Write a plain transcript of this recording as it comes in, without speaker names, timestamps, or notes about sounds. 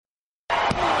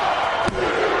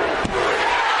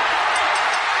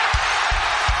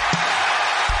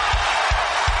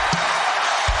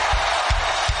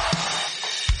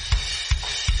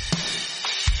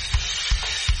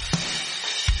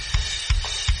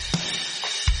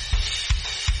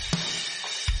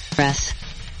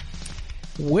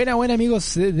Buena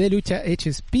amigos de Lucha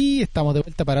HSP, estamos de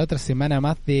vuelta para otra semana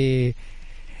más de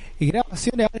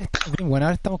grabaciones. Ahora estamos bien,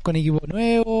 ahora estamos con equipo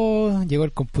nuevo, llegó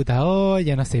el computador,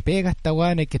 ya no se pega esta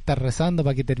weá, no hay que estar rezando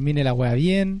para que termine la weá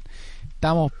bien.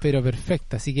 Estamos pero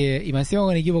perfecto, así que y me encima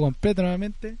con equipo completo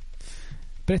nuevamente.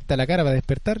 Presta la cara para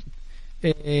despertar.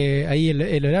 Ahí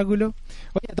el oráculo.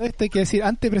 Oye, todo esto hay que decir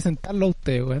antes de presentarlo a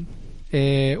ustedes, weón.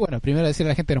 Bueno, primero decirle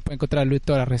a la gente que nos puede encontrar en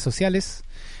todas las redes sociales.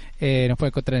 Nos puede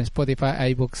encontrar en Spotify,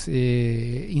 iBooks,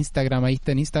 Instagram. Ahí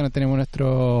está en Instagram, tenemos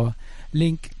nuestro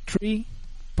Linktree.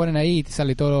 Ponen ahí y te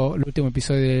sale todo el último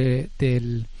episodio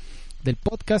del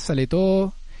podcast, sale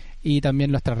todo. Y también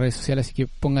nuestras redes sociales, así que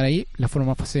pongan ahí la forma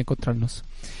más fácil de encontrarnos.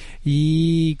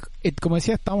 Y como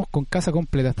decía, estamos con casa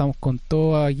completa, estamos con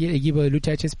todo aquí el equipo de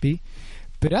Lucha HSP.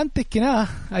 Pero antes que nada,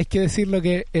 hay que decir lo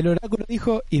que el oráculo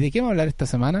dijo y de qué vamos a hablar esta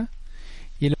semana.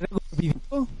 Y el oráculo pidió,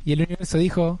 y el universo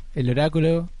dijo, el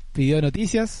oráculo pidió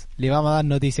noticias, le vamos a dar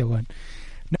noticias, weón.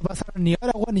 No pasaron ni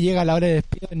horas, weón, y llega la hora de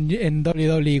despido en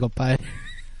WWE, compadre.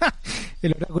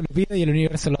 El oráculo pide y el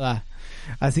universo lo da.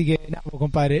 Así que nada, pues,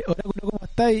 compadre. Oráculo, ¿cómo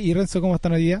estás? Y Renzo, ¿cómo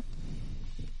están hoy día?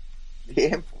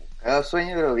 Bien, cada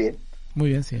sueño, pero bien. Muy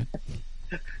bien, sí.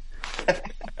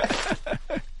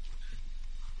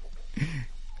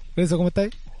 Renzo, ¿cómo estás?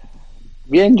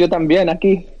 Bien, yo también,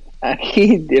 aquí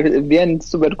bien,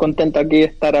 súper contento aquí de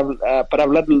estar para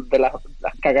hablar de las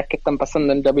cagas que están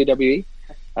pasando en WWE.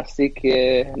 Así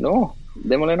que, no,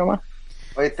 démosle nomás.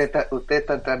 Oye, ustedes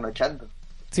están trasnochando.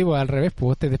 Sí, pues al revés, pues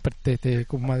vos te despertaste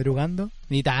como madrugando.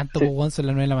 Ni tanto, Sí. pues weón, son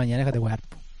las 9 de la mañana, déjate wear,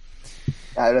 pues.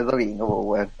 Ahora es domingo,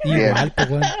 pues, weón. Igual, pues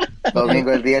weón. Domingo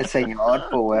es el día del Señor,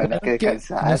 pues, weón. Hay que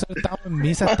descansar. Nosotros estamos en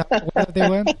misa, acuérdate,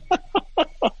 weón.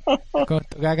 Con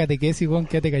tocaba catequesis, weón,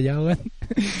 quédate callado, weón.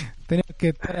 Tenemos que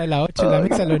estar a las 8 en la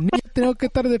misa, los niños tenemos que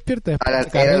estar despiertos. Era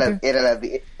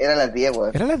las 10,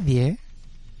 weón. ¿Era las 10?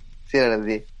 Sí, era las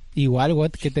 10. Igual,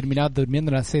 weón, que terminabas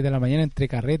durmiendo a las 6 de la mañana entre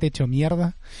carrete, hecho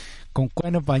mierda. Con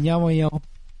cuál nos bañamos y íbamos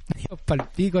pa'l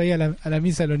pico ahí a la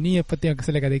misa de los niños, después teníamos que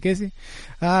hacer la catequesis.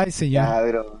 Ay, señor. Ah,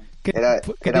 pero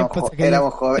 ¿Qué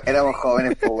éramos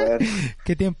jóvenes, pues, weón.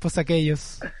 ¿Qué tiempos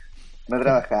aquellos? No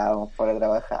trabajábamos, ahora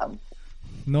trabajamos.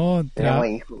 No, Éramos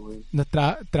hijos, weón.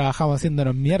 trabajamos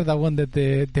haciéndonos mierda, weón,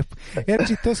 era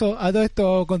chistoso a todo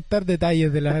esto contar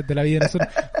detalles de la vida de nosotros.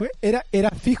 Era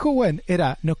fijo, weón,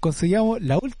 nos conseguíamos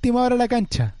la última hora de la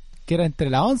cancha, que era entre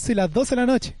las 11 y las 12 de la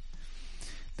noche.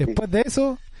 Después de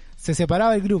eso, se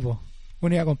separaba el grupo.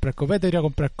 Uno iba a comprar copete, otro iba a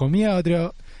comprar comida,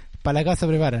 otro para la casa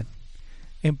preparan.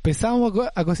 Empezábamos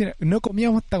a cocinar, no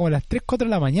comíamos hasta como las 3, 4 de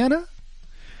la mañana.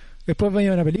 Después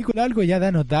veía una película o algo,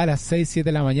 ya nos da a las 6, 7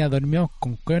 de la mañana, dormíamos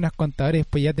con unas cuantas horas y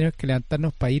después ya teníamos que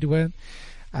levantarnos para ir, weón,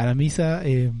 a la misa.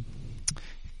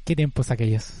 Qué tiempos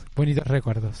aquellos. Bonitos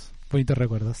recuerdos.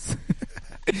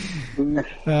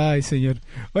 Ay, señor.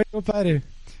 Oye, compadre,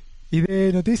 y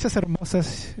de noticias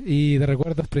hermosas y de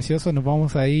recuerdos preciosos nos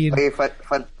vamos a ir. Oye,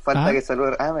 falta que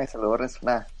salude. Ah, me saludó Renzo.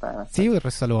 Nada. Sí,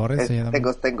 saludó Renzo.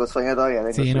 Tengo sueño todavía.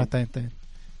 Sí, sueño. No, está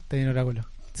bien oráculo.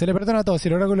 Se le perdona a todos. Si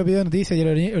el oráculo pidió noticias y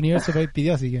el universo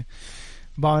pidió, así que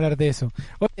vamos a hablar de eso.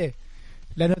 Oye,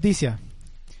 la noticia.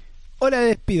 Hora de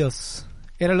despidos.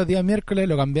 Eran los días miércoles,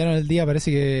 lo cambiaron el día.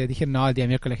 Parece que dijeron, no, el día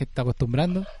miércoles la gente está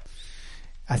acostumbrando.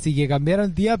 Así que cambiaron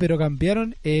el día, pero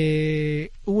cambiaron.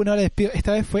 Hubo una hora de despido.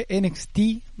 Esta vez fue NXT,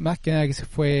 más que nada que se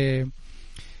fue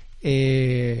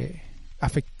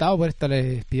afectado por esta hora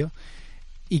de despido.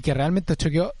 Y que realmente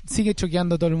sigue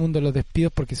choqueando a todo el mundo los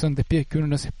despidos, porque son despidos que uno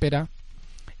no se espera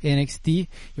en NXT. Y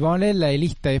vamos a leer la de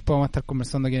lista y después vamos a estar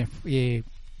conversando aquí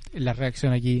la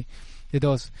reacción aquí de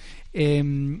todos.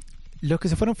 Los que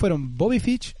se fueron Bobby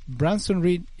Fitch, Branson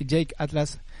Reed, Jake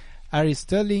Atlas, Ari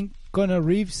Sterling, Connor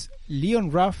Reeves,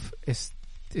 Leon Ruff,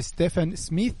 Stephen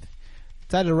Smith,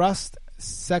 Tyler Rust,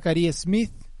 Zachary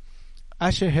Smith,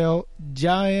 Asher Hell,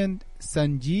 Giant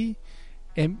Sanji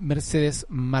y Mercedes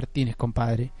Martínez,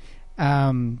 compadre.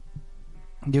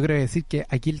 Yo creo decir que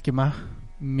aquí el que más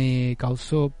me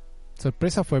causó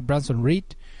sorpresa fue Branson Reed.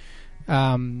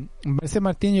 Mercedes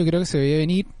Martínez yo creo que se veía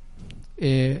venir.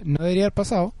 No debería haber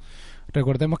pasado.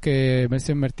 Recordemos que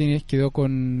Mercedes Martínez quedó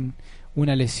con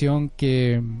una lesión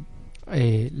que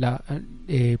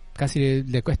casi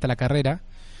le cuesta la carrera.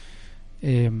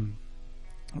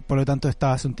 Por lo tanto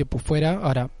estaba hace un tiempo fuera.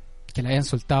 Ahora que la hayan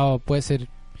soltado puede ser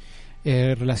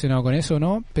relacionado con eso o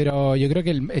no, pero yo creo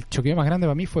que el choqueo más grande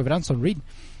para mí fue Branson Reed,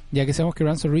 ya que sabemos que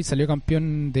Branson Reed salió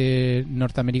campeón de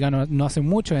norteamericano no hace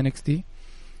mucho en NXT.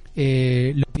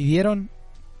 Lo pidieron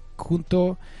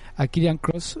junto a Killian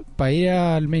Cross para ir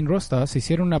al main roster. Se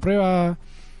hicieron una prueba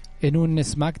en un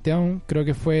SmackDown, creo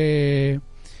que fue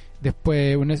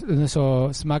Después un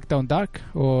esos SmackDown Dark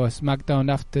o SmackDown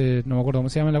After, no me acuerdo cómo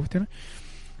se llama la cuestión.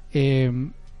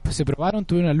 Pues se probaron,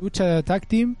 tuvieron una lucha de tag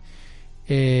team,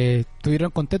 estuvieron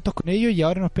contentos con ellos y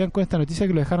ahora nos pegan con esta noticia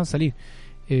que lo dejaron salir.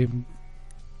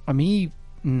 A mí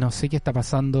no sé qué está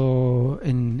pasando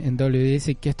en WWE.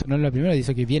 Dice que esto no es la primera,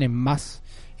 dice que vienen más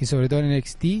y sobre todo en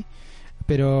NXT,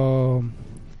 pero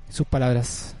sus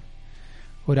palabras,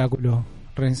 Oráculo,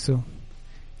 Renzo,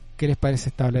 ¿qué les parece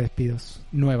esta ola de despidos?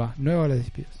 Nueva ola de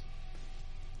despidos.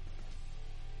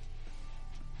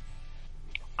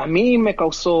 A mí me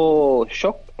causó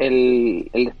shock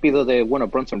el despido de,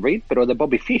 Bronson Reed, pero de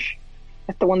Bobby Fish.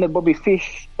 Este one de Bobby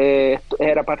Fish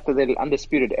era parte del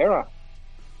Undisputed Era.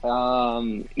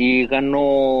 Y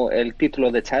ganó el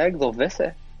título de tag 2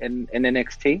 veces en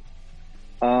NXT.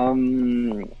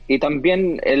 Y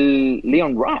también el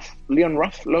Leon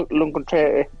Ruff lo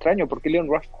encontré extraño porque Leon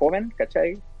Ruff joven,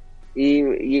 ¿cachai?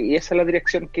 Y esa es la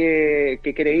dirección que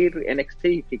quiere ir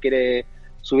NXT, que quiere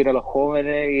subir a los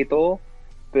jóvenes y todo.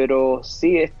 Pero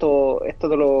sí, esto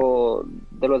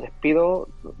de los despidos,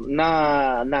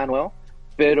 nada nuevo,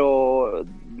 pero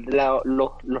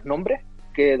los nombres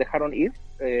que dejaron ir,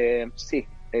 sí,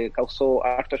 causó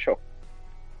harto shock.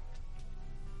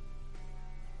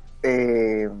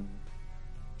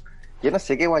 Yo no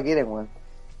sé qué guay quieren, weón.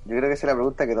 Yo creo que esa es la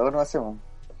pregunta que todos nos hacemos.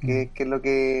 ¿Qué es lo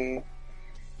que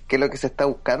se está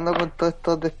buscando con todos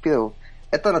estos despidos?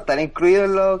 Estos no están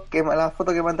incluidos en la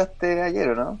foto que mandaste ayer,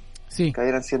 ¿o no? Sí. Que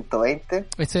eran 120.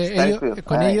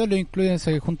 Ellos lo incluyen,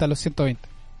 se juntan los 120.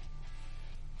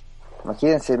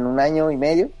 Imagínense, en un año y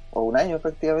medio, o un año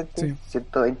prácticamente, sí.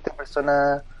 120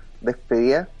 personas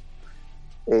despedidas.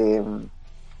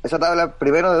 Eso te habla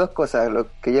primero de dos cosas, lo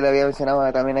que yo le había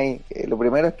mencionado también ahí. Lo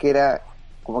primero es que era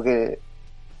como que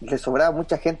le sobraba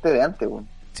mucha gente de antes, bueno.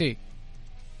 Sí.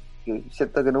 Y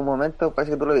cierto que en un momento,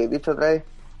 parece que tú lo habías dicho otra vez,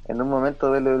 en un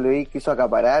momento WWE quiso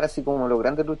acaparar así como los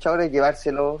grandes luchadores,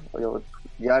 llevárselos,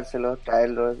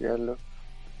 traerlos, llevarlos.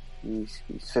 Y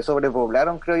se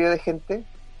sobrepoblaron, creo yo, de gente.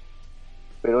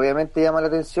 Pero obviamente llama la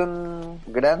atención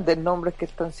grandes nombres que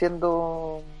están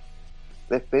siendo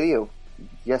despedidos,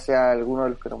 ya sea alguno de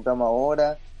los que nombramos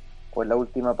ahora o en la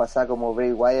última pasada como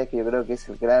Bray Wyatt, que yo creo que es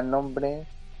el gran nombre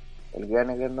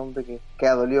que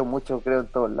ha dolido mucho, creo, en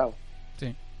todos lados.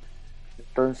 Sí.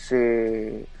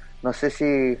 Entonces no sé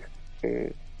si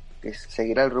que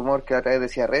seguirá el rumor que otra vez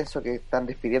decía Renzo, que están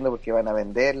despidiendo porque van a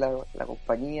vender la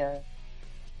compañía.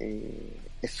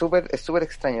 Es súper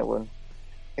extraño, weón.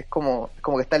 Es como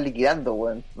que están liquidando,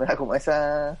 weón. Me da como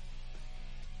esa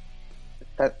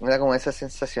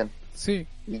sensación. Sí.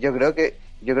 Y yo creo que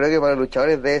para los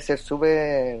luchadores debe ser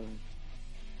súper,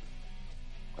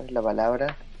 ¿cuál es la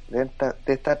palabra? Debe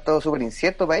estar todo súper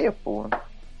incierto para ellos, pues, weón.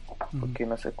 Porque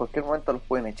no sé, en cualquier momento los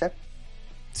pueden echar.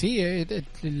 Sí,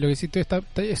 lo que sí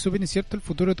es súper incierto el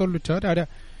futuro de todos los luchadores. Ahora,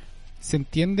 se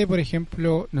entiende, por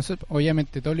ejemplo, no sé,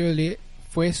 obviamente WWE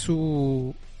fue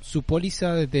su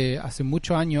póliza desde hace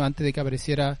muchos años, antes de que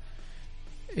apareciera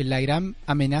la gran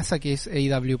amenaza que es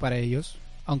AEW para ellos.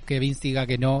 Aunque Vince diga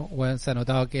que no, bueno, se ha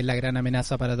notado que es la gran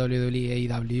amenaza para WWE y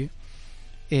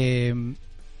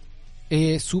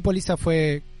AEW. Su póliza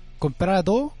fue comprar a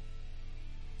todo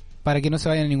para que no se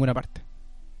vayan a ninguna parte.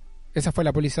 Esa fue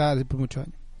la póliza por muchos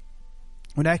años.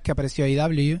 Una vez que apareció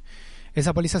AEW,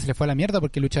 esa póliza se le fue a la mierda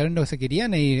porque luchadores no se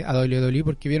querían ir a WWE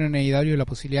porque vieron en AEW la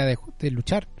posibilidad de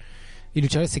luchar. Y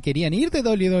luchadores se querían ir de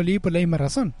WWE por la misma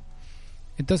razón.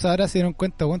 Entonces ahora se dieron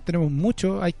cuenta, bueno, tenemos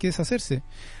mucho, hay que deshacerse.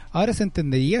 Ahora se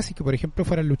entendería si que, por ejemplo,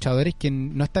 fueran luchadores que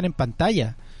no están en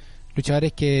pantalla,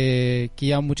 luchadores que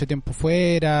llevan mucho tiempo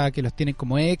fuera, que los tienen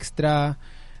como extra,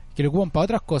 que lo ocupan para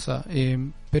otras cosas,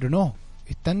 pero no,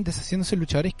 están deshaciéndose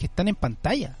luchadores que están en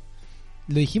pantalla.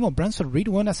 Lo dijimos, Bronson Reed,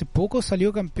 bueno, hace poco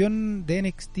salió campeón de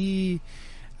NXT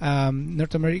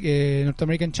North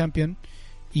American Champion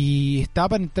y estaba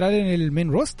para entrar en el main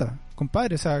roster,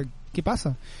 compadre. O sea, ¿qué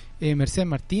pasa? Mercedes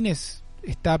Martínez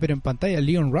está pero en pantalla.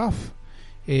 Leon Ruff,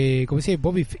 como decía,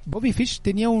 Bobby Fish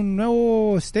tenía un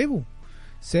nuevo stable,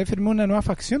 se firmó una nueva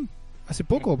facción hace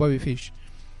poco. Bobby Fish,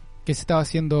 que se estaba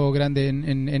haciendo grande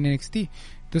en NXT.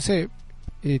 Entonces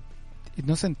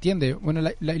no se entiende. Bueno,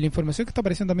 la información que está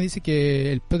apareciendo también dice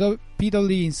que el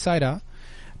PW Insider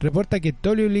reporta que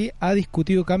WWE ha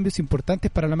discutido cambios importantes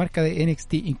para la marca de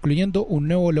NXT, incluyendo un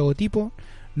nuevo logotipo,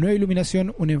 nueva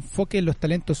iluminación, un enfoque en los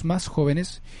talentos más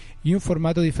jóvenes y un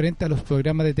formato diferente a los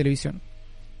programas de televisión.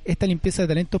 Esta limpieza de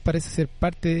talentos parece ser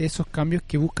parte de esos cambios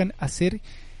que buscan hacer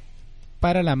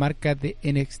para la marca de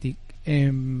NXT.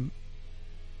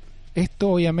 Esto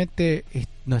obviamente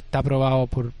no está aprobado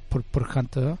por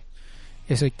Hunter, ¿no?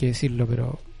 Eso hay que decirlo,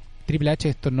 pero Triple H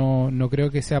esto no creo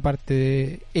que sea parte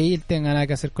de él tenga nada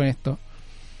que hacer con esto.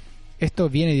 Esto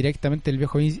viene directamente del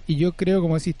viejo Vince, y yo creo,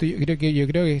 como decís tú, yo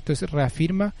creo que esto se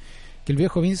reafirma que el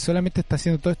viejo Vince solamente está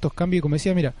haciendo todos estos cambios, y como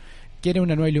decía, mira, quiere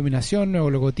una nueva iluminación, nuevo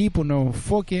logotipo, un nuevo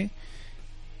enfoque,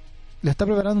 lo está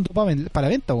preparando para la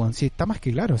venta, weón. Sí, está más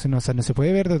que claro, o sea, no se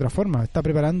puede ver de otra forma. Está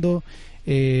preparando,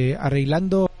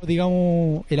 arreglando,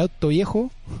 digamos, el auto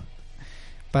viejo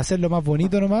para hacerlo más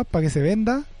bonito nomás, para que se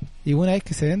venda, y una vez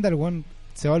que se venda, el weón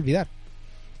se va a olvidar.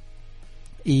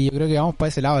 Y yo creo que vamos para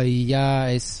ese lado, y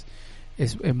ya es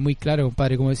muy claro,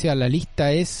 compadre. Como decía, la lista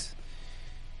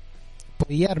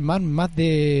podía armar más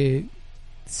de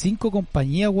 5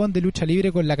 compañías, weón, de lucha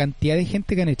libre con la cantidad de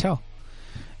gente que han echado.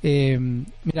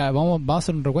 Mira, vamos a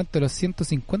hacer un recuento de los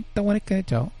 150 weones que han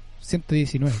echado.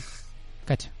 119,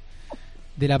 cacha.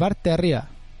 De la parte de arriba,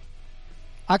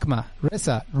 Akma,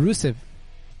 Reza, Rusev,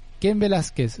 Ken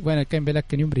Velázquez, bueno, Ken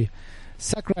Velázquez ni un brillo,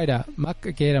 Zack Ryder,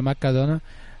 que era Macadona,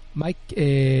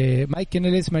 Mike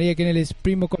Canellis, María Canellis,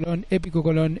 Primo Colón, Épico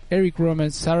Colón, Eric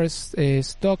Roman, Sarah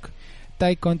Stock,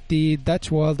 Ty Conti,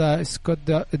 Dutch Walda, Scott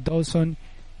Dawson,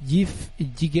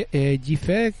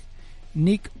 Gifeg,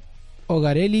 Nick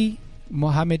Ogarelli,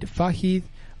 Mohamed Fahid,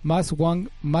 Mas Wang,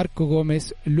 Marco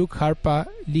Gómez, Luke Harpa,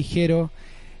 Ligero,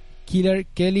 Killer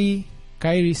Kelly,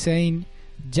 Kairi Sane,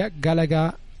 Jack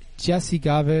Gallagher, Jassy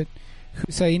Gavet,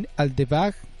 Hussein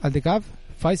Aldegab,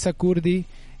 Faisa Kurdi,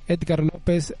 Edgar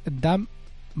López, Dam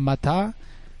Mata,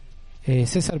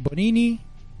 César Bonini,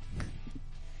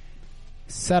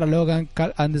 Sarah Logan,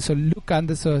 Carl Anderson, Luke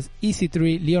Anderson,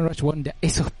 EC3, Leon Rush One.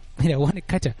 Eso, mira, bueno,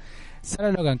 cacha.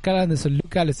 Sarah Logan, Carl Anderson,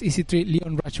 Luke Alice, EC3,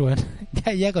 Leon Rush One.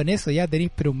 ya con eso, ya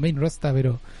tenéis pero un main roster,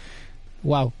 pero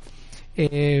wow.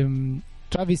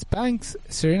 Travis Banks,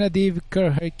 Serena Deeb,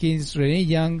 Kurt Herkins, Renee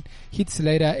Young, Heath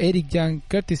Slater, Eric Young,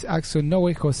 Curtis Axel,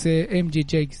 Noé José, MJ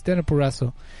Jakes, Dana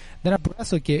Purrazzo,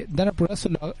 que Dana Purrazzo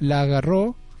la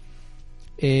agarró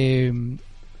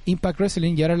Impact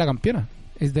Wrestling y ahora es la campeona,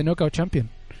 es de Knockout Champion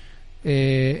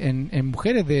en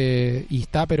mujeres, y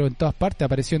está pero en todas partes.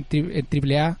 Apareció en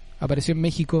AAA, apareció en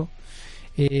México,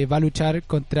 va a luchar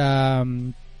contra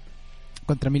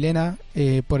Milena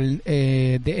por el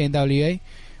de NWA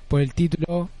por el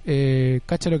título.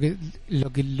 Cacha lo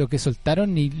que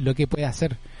soltaron y lo que puede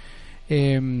hacer.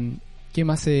 ¿Qué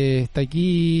más está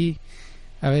aquí?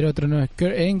 A ver, otro no es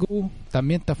Kurt Angle,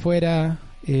 también está afuera.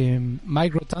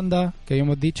 Mike Rotunda, que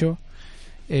habíamos dicho.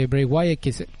 Bray Wyatt, que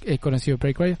es conocido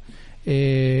Bray Wyatt.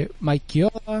 Mike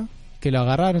Chioda, que lo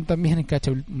agarraron también,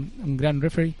 cacha, un gran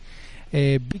referee.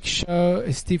 Big Show,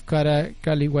 Steve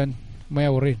Carly, bueno, me voy a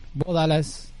aburrir. Bo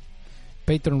Dallas,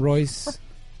 Peyton Royce,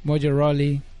 Mojo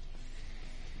Rawley,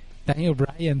 Daniel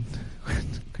Bryan.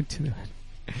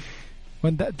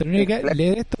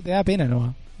 Leer esto te da pena,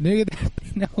 ¿no? No es que te da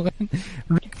pena, weón.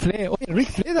 Ric Flair. Oye, Ric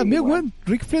Flair también, weón.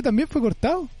 Ric Flair también fue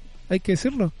cortado. Hay que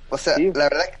decirlo. O sea, sí. la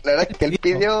verdad es que él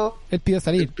pidió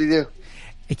salir.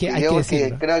 Es que hay que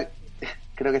decirlo.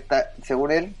 Creo que está,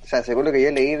 según él, o sea, según lo que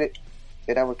yo leí,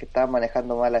 era porque estaba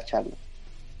manejando mal a Charlo.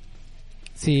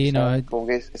 Sí, o sea, no,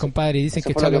 compadre, dicen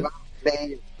que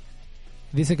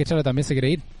Charlo también se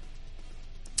quiere ir.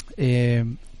 Pero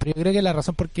yo creo que la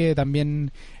razón por qué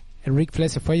también Ric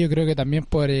Flair se fue, yo creo que también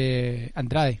por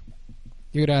Andrade.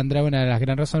 Yo creo que Andrade es una de las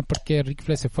grandes razones por qué Ric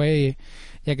Flair se fue,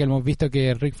 ya que hemos visto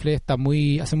que Ric Flair está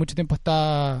hace mucho tiempo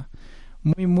está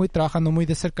muy trabajando muy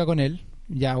de cerca con él.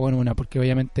 Ya, bueno, porque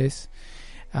obviamente está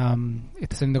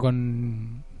saliendo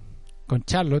con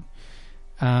Charlotte,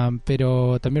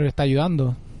 pero también lo está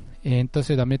ayudando.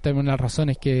 Entonces también tenemos las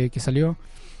razones que salió.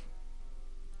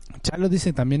 Charlotte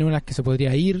dice también unas que se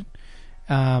podría ir.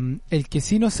 El que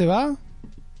sí no se va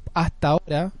hasta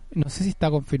ahora, no sé si está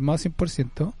confirmado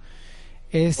 100%,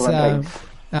 es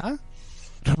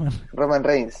Roman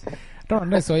Reigns.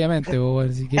 Roman Reigns, obviamente,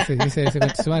 si ese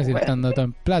coche su madre, si le están dando todo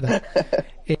en plata.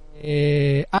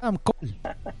 Adam Cole.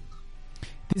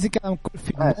 Dice que Adam Cole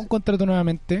firmó un contrato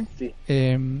nuevamente, sí.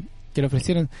 Que le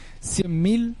ofrecieron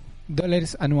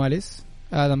 $100,000 anuales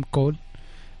a Adam Cole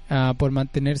por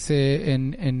mantenerse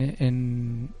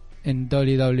en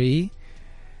WWE.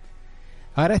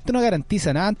 Ahora esto no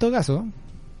garantiza nada en todo caso,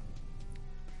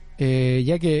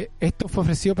 ya que esto fue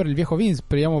ofrecido por el viejo Vince,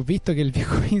 pero ya hemos visto que el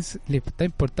viejo Vince le está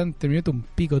importando en minuto un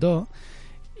pico todo,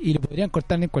 y lo podrían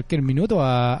cortar en cualquier minuto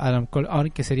a Adam Cole,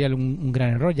 aunque sería un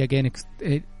gran error, ya que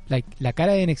la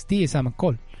cara de NXT es Adam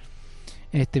Cole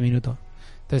en este minuto.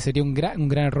 Entonces sería un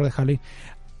gran error dejarlo ir.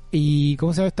 Y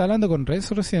como se está hablando con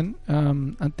Renzo recién,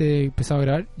 antes de empezar a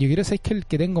grabar, yo quiero saber que el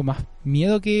que tengo más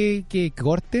miedo que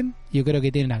corten, yo creo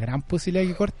que tiene una gran posibilidad de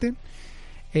que corten,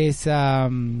 es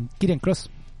Kieran Cross.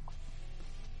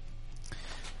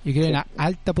 Yo creo que hay una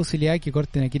alta posibilidad que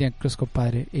corten a Kyrian Kross,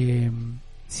 compadre.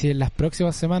 Si en las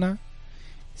próximas semanas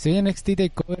se viene NXT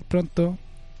TakeOver pronto,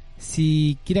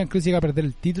 si Kyrian Kross llega a perder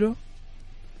el título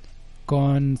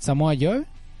con Samoa Joe,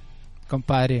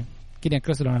 compadre, Kyrian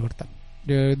Kross se lo van a cortar.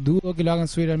 Yo dudo que lo hagan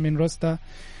subir al main roster,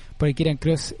 porque Kyrian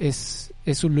Kross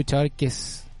es un luchador que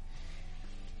es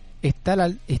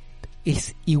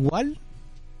igual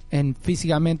en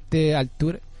físicamente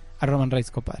altura a Roman Reigns,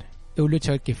 compadre. Es un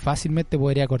luchador que fácilmente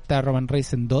podría cortar a Roman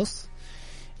Reigns en dos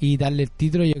y darle el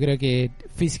título. Yo creo que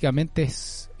físicamente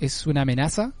es una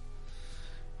amenaza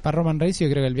para Roman Reigns. Yo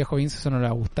creo que el viejo Vince eso no le va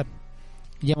a gustar.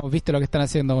 Ya hemos visto lo que están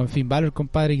haciendo con Finn Balor,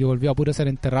 compadre, que volvió a puro ser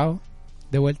enterrado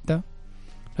de vuelta.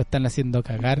 Lo están haciendo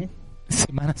cagar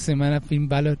semana a semana Finn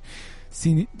Balor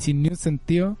sin ni un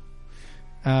sentido.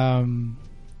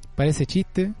 Parece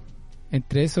chiste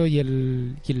entre eso y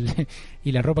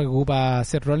y la ropa que ocupa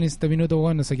hacer Rollins este minuto,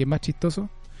 bueno, no sé qué es más chistoso,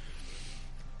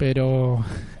 pero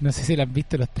no sé si lo han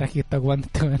visto los trajes que está jugando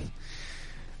este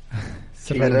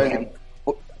weón.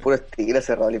 Puro estilo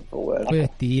ese Rollins, weón. Puro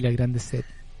estilo, el grande set.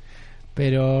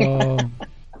 Pero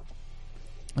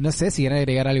no sé si quieren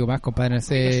agregar algo más, compadre. No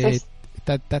sé,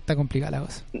 está complicada la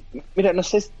cosa. Mira, no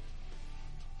sé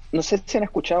si han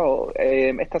escuchado,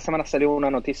 esta semana salió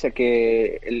una noticia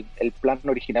que el plan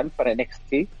original para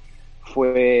NXT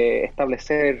fue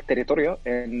establecer territorio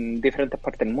en diferentes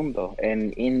partes del mundo,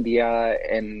 en India,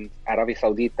 en Arabia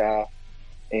Saudita,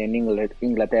 en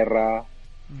Inglaterra,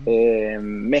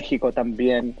 México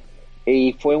también,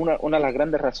 y fue una de las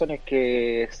grandes razones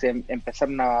que se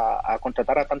empezaron a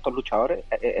contratar a tantos luchadores.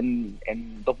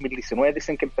 En 2019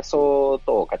 dicen que empezó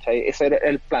todo, ¿cachai? Ese era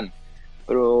el plan.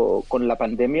 Pero con la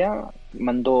pandemia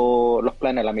mandó los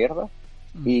planes a la mierda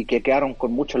y que quedaron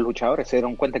con muchos luchadores. Se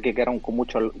dieron cuenta que quedaron con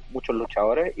muchos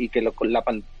luchadores y que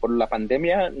por la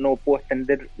pandemia no pudo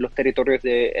extender los territorios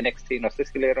de NXT. No sé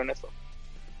si leyeron eso.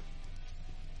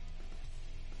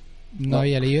 No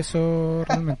había leído eso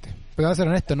realmente. Pero voy a ser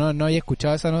honesto, no había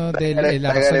escuchado esa nota de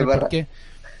la razón del por qué.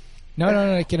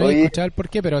 No, es que no había escuchado el por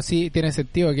qué, pero sí tiene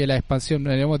sentido que la expansión,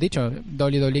 lo hemos dicho,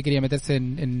 WWE quería meterse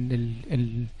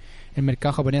en el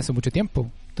mercado japonés hace mucho tiempo,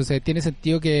 entonces tiene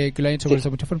sentido que lo hayan hecho por esa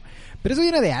mucha forma, pero eso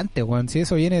viene de antes, weón. Si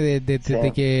eso viene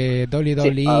de que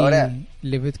WWE ahora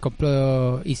le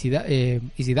compró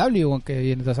ECW, weón, que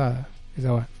viene toda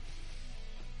esa weón.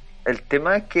 El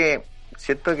tema es que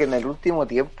siento que en el último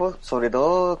tiempo, sobre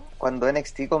todo cuando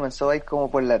NXT comenzó a ir como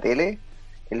por la tele,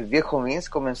 el viejo Vince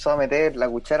comenzó a meter la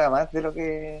cuchara más de lo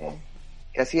que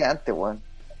hacía antes, weón.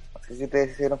 No sé si te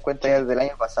dieron cuenta ya desde el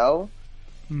año pasado.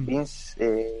 Vince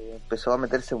empezó a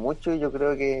meterse mucho y yo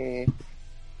creo que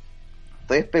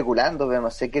estoy especulando, pero no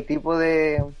sé qué tipo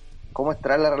de cómo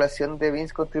estará la relación de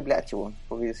Vince con Triple H, bueno,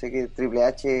 porque yo sé que Triple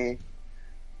H,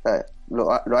 o sea,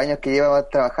 los años que lleva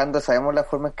trabajando, sabemos la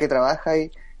forma en que trabaja y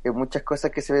hay muchas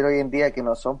cosas que se ven hoy en día que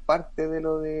no son parte de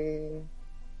lo de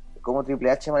cómo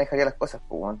Triple H manejaría las cosas,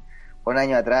 pues, bueno. Un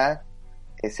año atrás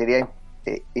sería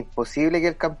imposible que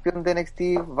el campeón de NXT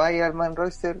vaya al main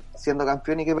roster siendo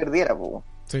campeón y que perdiera, pues.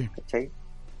 Sí. ¿Cachai?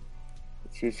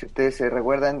 Si ustedes se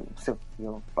recuerdan,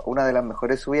 una de las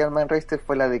mejores subidas al main roster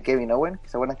fue la de Kevin Owens,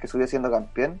 ¿se acuerdan que subió siendo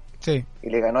campeón? Sí. Y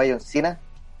le ganó a John Cena.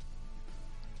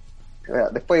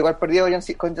 Después igual perdió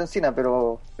con John Cena,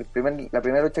 pero la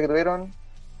primera lucha que tuvieron,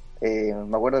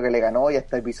 me acuerdo que le ganó y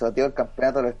hasta pisoteó el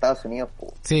campeonato de los Estados Unidos.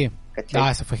 Sí.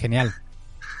 ¿Cachai? Eso fue genial.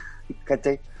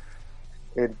 ¿Cachai?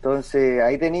 Entonces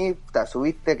ahí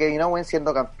subiste a Kevin Owens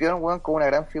siendo campeón, weón, con una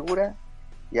gran figura.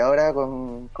 Y ahora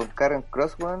con Karen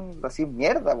Cross, weón, así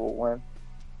mierda, weón.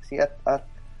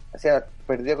 Así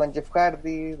perdió con Jeff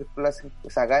Hardy, después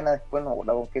esa gana, después no,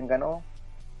 con quién ganó,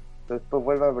 pero después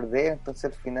vuelve a perder, entonces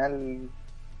al final,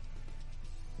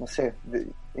 no sé,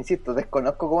 insisto,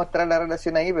 desconozco cómo estará la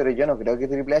relación ahí, pero yo no creo que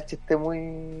Triple H esté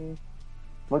muy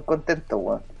contento,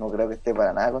 weón. No creo que esté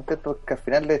para nada contento, porque al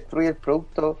final le destruye el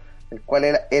producto el cual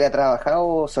él ha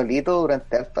trabajado solito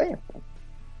durante hartos años, weón.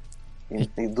 Y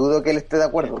dudo que él esté de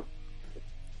acuerdo.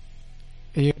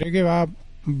 Yo creo que va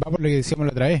por lo que decíamos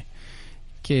la otra vez,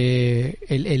 que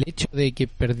el hecho de que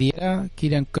perdiera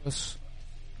Kyrian Kross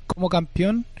como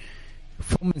campeón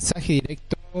fue un mensaje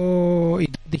directo, y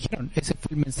dijeron, ese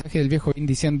fue el mensaje del viejo Vin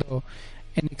diciendo: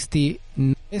 NXT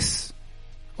no es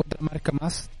otra marca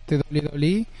más de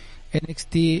WWE,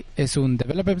 NXT es un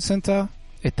development center,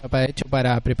 está hecho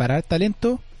para preparar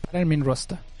talento para el main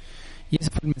roster. Y ese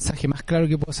fue el mensaje más claro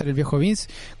que pudo hacer el viejo Vince.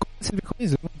 ¿Cómo es el viejo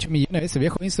Vince? Lo hemos dicho millones de veces. El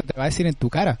viejo Vince te va a decir en tu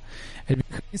cara. El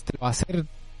viejo Vince te lo va a hacer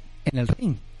en el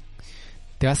ring.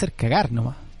 Te va a hacer cagar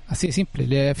nomás. Así de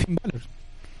simple. Finn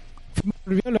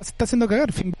Balor lo está haciendo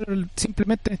cagar. Finn Balor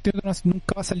simplemente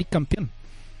nunca va a salir campeón.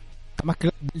 Está más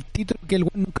claro del título que el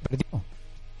weón nunca perdió.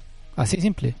 Así de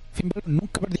simple. Finn Balor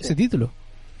nunca perdió ese título.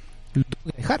 Lo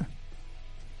tuvo que dejar.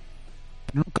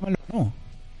 Pero nunca más lo ganó.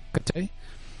 ¿Cachai?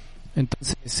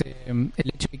 Entonces, el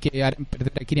hecho de que harán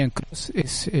perder a Kyrian Kross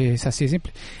es así de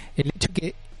simple. El hecho de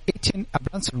que echen a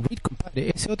Bronson Reed, compadre,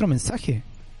 ese es otro mensaje.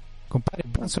 Compadre,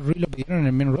 Bronson Reed lo pidieron en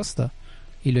el main roster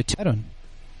y lo echaron.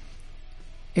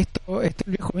 Esto el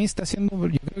viejo Vince está haciendo,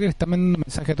 yo creo que le está mandando un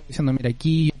mensaje a todos diciendo, mira,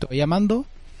 aquí yo todavía mando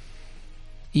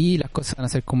y las cosas van a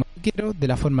ser como yo quiero, de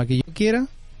la forma que yo quiera,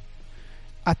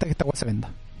 hasta que esta cosa se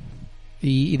venda.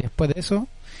 Y después de eso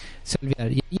se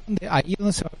olvidar. Y ahí es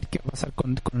donde se va a ver qué va a pasar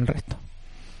con el resto.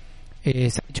 Se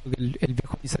ha dicho que el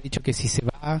viejo Vince ha dicho que si se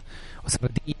va o se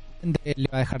retira, le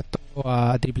va a dejar todo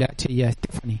a Triple H y a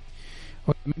Stephanie,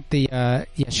 obviamente, y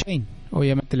a Shane,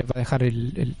 obviamente les va a dejar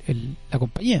la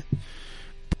compañía.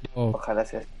 Pero Ojalá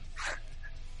sea.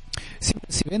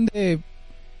 si vende,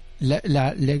 lo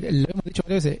hemos dicho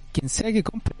varias veces, quien sea que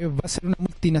compre va a ser una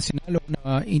multinacional o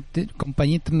una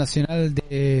compañía internacional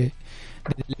de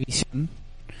televisión,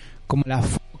 como la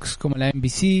Fox, como la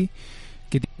NBC,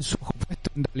 que tienen su ojo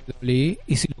puesto en WWE,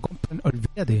 y si lo compran,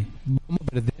 olvídate, vamos a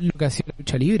perder lo que ha sido la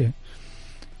lucha libre.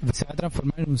 Se va a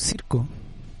transformar en un circo.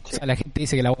 O sea, la gente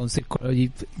dice que la wea es un circo,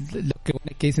 y los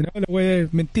que dicen, no, la wea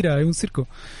es mentira, es un circo.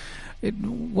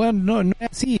 Bueno, no es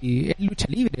así, es lucha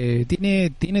libre,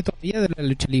 tiene todavía de la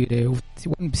lucha libre.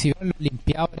 Bueno, si ven la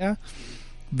Olimpiada ahora,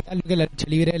 vean lo que es la lucha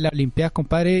libre en las Olimpiadas,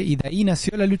 compadre, y de ahí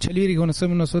nació la lucha libre que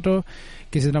conocemos nosotros,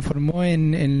 que se transformó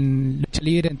en lucha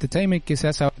libre entertainment que se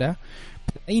hace ahora.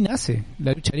 Pero de ahí nace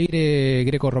la lucha libre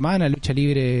greco-romana, lucha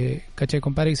libre, ¿cachai,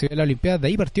 compadre? Que se vio en la Olimpiada, de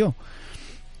ahí partió.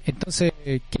 Entonces,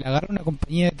 que la agarre una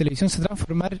compañía de televisión se van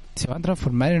a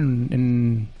transformar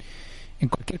en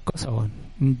cualquier cosa, bueno.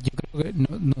 Yo creo que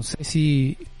no sé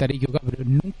si estaré equivocado, pero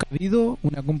nunca ha habido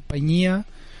una compañía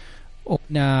o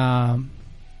una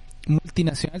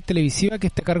multinacional televisiva que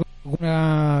esté a cargo de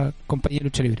alguna compañía de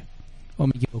lucha libre, o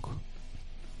me equivoco.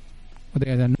 No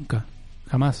te voy a nunca,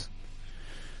 jamás,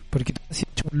 porque todo ha sido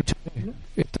hecho por luchadores.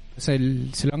 Esto, o sea,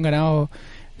 se lo han ganado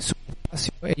su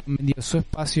espacio, ellos han vendido su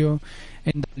espacio.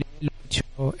 En WWE lo ha hecho,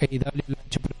 AEW lo ha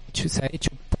hecho, pero se ha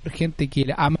hecho por gente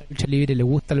que ama la lucha libre, le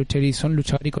gusta la lucha libre y son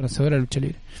luchadores y conocedores de la lucha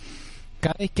libre.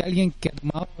 Cada vez que alguien que ha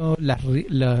tomado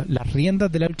las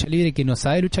riendas de la lucha libre, que no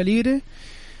sabe lucha libre,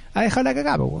 ha dejado la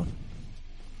cagada, weón.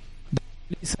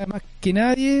 Sabe más que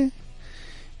nadie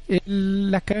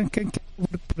las cagan que han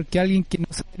quedado porque alguien que no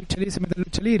sabe lucha libre se mete en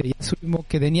lucha libre. Ya asumimos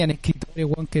que tenían escritores,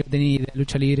 weón, que no tenían idea de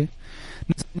lucha libre,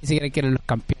 no saben ni siquiera que eran los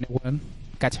campeones, weón.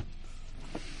 Cacha.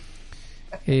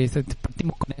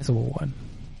 Partimos con eso, weón.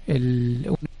 Uno de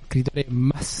los escritores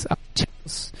más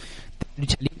apachados de la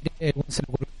lucha libre, weón, se le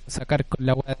ocurrió sacar con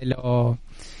la weá de los...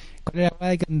 ¿Cuál era la weá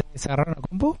de que se agarraron a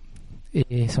combo? Se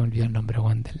me olvidó el nombre,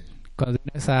 weón. Cuando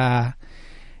tenía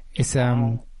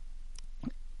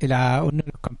era uno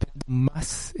de los campeonatos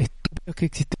más estúpidos que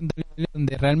existió en WWE,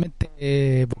 donde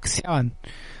realmente boxeaban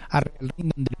arriba del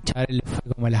ring, donde luchadores les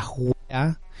fue como la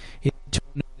juega. Y de hecho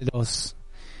uno de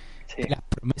las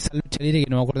promesas de lucha libre, que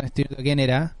no me acuerdo en este minuto quién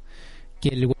era, que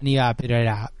el buen iba, pero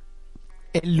era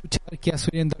el luchador que iba a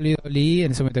subir en WWE,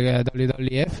 en ese momento que era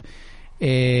WWF,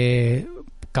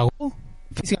 cagó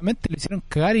físicamente, lo hicieron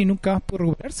cagar y nunca más pudo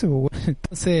recuperarse, pues, bueno.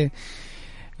 Entonces,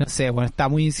 no sé, bueno, está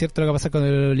muy incierto lo que va a pasar con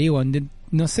WWE, bueno.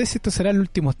 No sé si esto será en los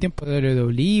últimos tiempos de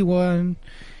WWE, bueno.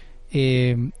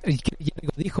 El que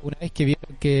dijo una vez que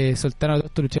vieron que soltaron a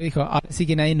todos estos luchadores, dijo, ahora sí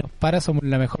que nadie nos para, somos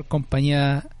la mejor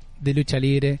compañía de lucha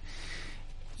libre.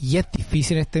 Y es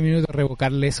difícil en este minuto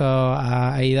revocarle eso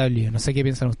a AEW. No sé qué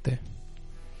piensan ustedes.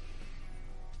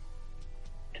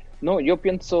 No, yo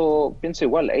pienso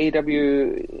igual.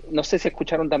 AEW, no sé si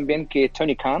escucharon también que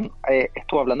Tony Khan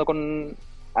estuvo hablando con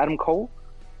Adam Cole,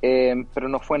 pero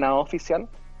no fue nada oficial.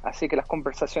 Así que las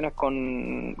conversaciones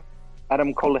con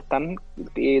Adam Cole están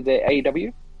de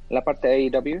AEW, la parte de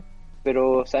AEW,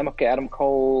 pero sabemos que Adam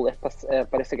Cole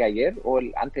parece que ayer o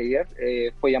antes de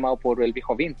ayer fue llamado por el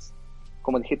viejo Vince,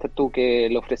 como dijiste tú, que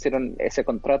le ofrecieron ese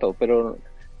contrato, pero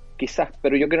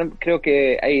yo creo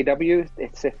que AEW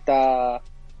se está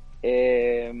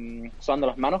sudando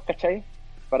las manos, ¿cachai?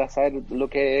 Para saber lo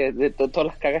que de todas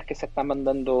las cagas que se están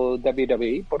mandando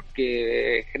WWE,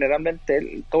 porque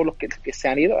generalmente todos los que se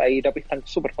han ido a AEW están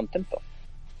súper contentos.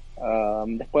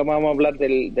 Después vamos a hablar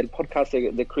del podcast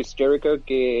de Chris Jericho,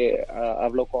 que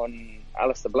habló con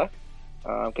Aleister Black,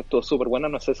 que estuvo súper buena,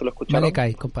 no sé si lo escucharon.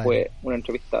 Malakai, compadre. Fue una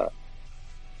entrevista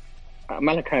a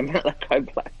Malakai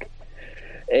Black.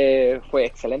 Fue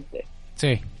excelente.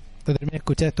 Sí, te terminé de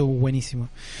escuchar, estuvo buenísimo.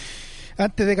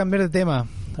 Antes de cambiar de tema,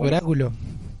 Oráculo,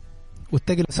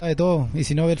 usted que lo sabe todo y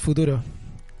si no ve el futuro,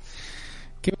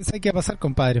 ¿Qué pensáis que va a pasar,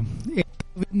 compadre?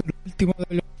 Estamos viendo el último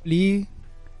de los Lee.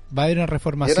 ¿Va a haber una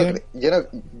reformación?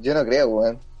 Yo no creo,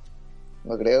 weón.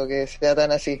 No creo que sea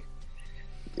tan así.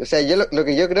 O sea, lo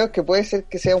que yo creo es que puede ser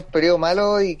que sea un periodo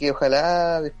malo y que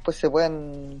ojalá después se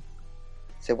puedan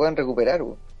recuperar,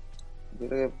 weón. Yo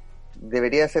creo que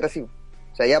debería ser así.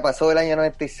 O sea, ya pasó el año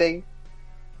 96,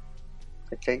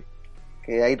 ¿cachai?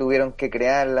 Que ahí tuvieron que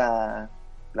crear la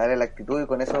actitud y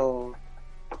con eso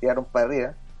tiraron para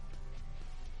arriba.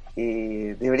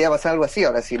 Y debería pasar algo así.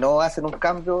 Ahora, si no hacen un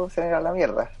cambio, se van a la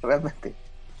mierda, realmente.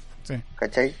 Sí.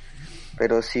 ¿Cachai?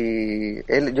 Pero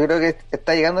yo creo que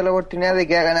está llegando la oportunidad de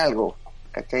que hagan algo,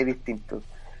 ¿cachai? Distinto.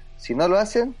 Si no lo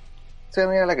hacen, se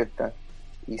van a ir a la cresta.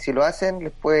 Y si lo hacen,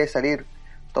 les puede salir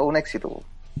todo un éxito. O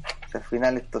sea, al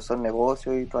final estos son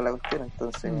negocios y toda la cuestión.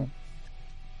 Entonces,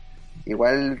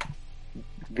 igual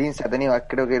Vince ha tenido,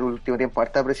 creo que el último tiempo,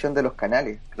 harta presión de los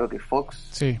canales. Creo que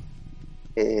Fox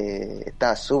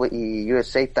estaba súper, y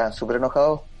USA estaban súper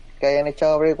enojados que hayan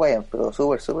echado a Bray Wyatt, pero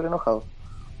súper enojados,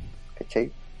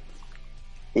 ¿cachai?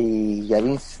 Y a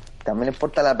Vince también le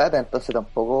importa la plata, entonces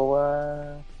tampoco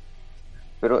va.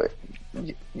 Pero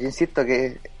yo insisto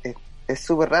que es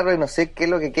súper raro y no sé qué es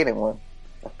lo que quieren, weón.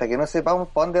 Hasta que no sepamos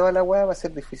para dónde va la weá, va a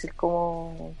ser difícil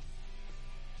como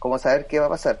saber qué va a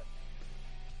pasar,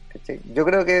 ¿cachai? Yo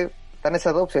creo que están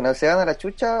esas dos opciones: o se van a la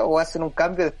chucha o hacen un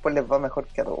cambio y después les va mejor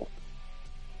que a todos.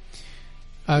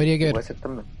 Habría que ver. Puede ser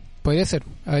también. Podría ser,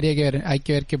 habría que ver, hay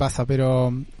que ver qué pasa,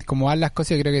 pero como van las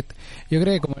cosas, yo creo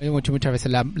que como digo muchas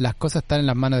veces, las cosas están en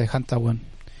las manos de Hunter, weón.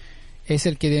 Es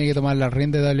el que tiene que tomar la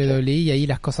rienda de WWE y ahí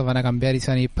las cosas van a cambiar y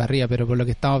se van a ir para arriba, pero por lo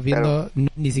que estamos viendo,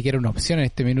 ni siquiera una opción en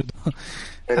este minuto.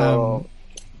 Pero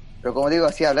como digo,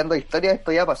 así hablando de historia,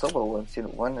 esto ya pasó, pues, weón. Sí,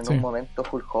 bueno, en un momento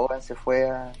Hulk Hogan se fue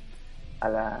a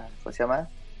la, ¿cómo se llama?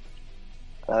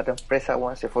 A la otra empresa,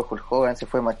 weón. Se fue Hulk Hogan, se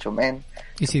fue Macho Man,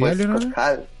 ¿Y se si fue Dalio, Scott no?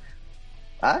 Hall.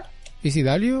 ¿Ah?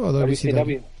 ¿ECW o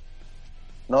WCW?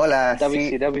 No, la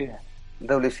WCW.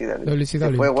 WCW.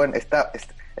 Se fue, bueno,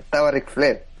 estaba Ric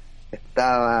Flair,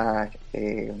 estaba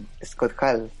Scott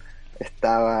Hall,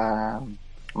 estaba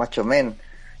Macho Man,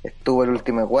 estuvo el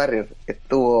Ultimate Warrior,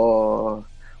 estuvo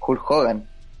Hulk Hogan,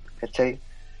 ¿cachai?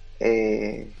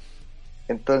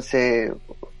 Entonces,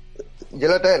 yo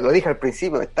la otra vez lo dije al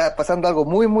principio, está pasando algo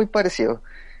muy muy parecido,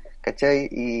 ¿cachai?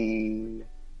 Y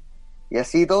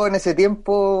así todo en ese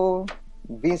tiempo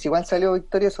Vince igual salió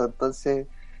victorioso, entonces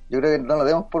yo creo que no lo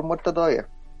demos por muerto todavía.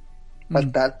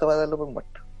 Falta alto para darlo por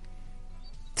muerto.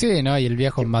 Sí, no, y el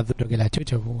viejo es más duro que la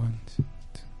chucha, pues, weón.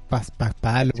 Para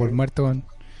darlo por muerto, weón.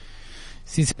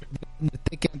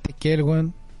 Sinceramente, que antes que él,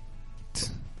 weón.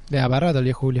 Le da para rato el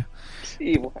viejo Julio.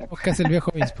 Sí, bueno. ¿Qué hace el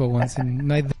viejo Vince, pues, weón? Si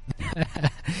no hay...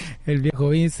 el viejo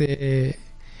Vince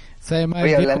sabe más.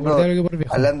 Oye, el viejo por diablo que por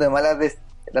viejo. Hablando de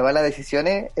malas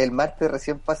decisiones, el martes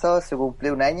recién pasado se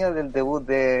cumplió un año del debut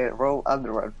de Raw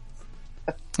Underground.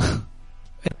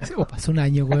 Pasó un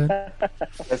año, weón.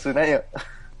 Hace un año.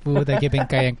 Puta, qué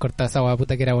penca hayan cortado esa weá,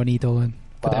 puta que era bonito, weón.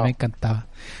 Puta, me encantaba.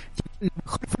 Lo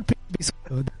mejor fue el primer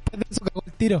episodio, después de eso cagó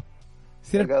el tiro.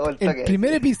 Si el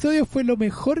primer episodio fue lo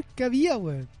mejor que había,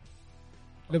 weón.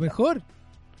 Lo mejor.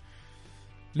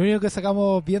 Lo único que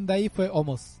sacamos bien de ahí fue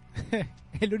Homos.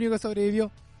 El único que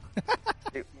sobrevivió.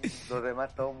 Los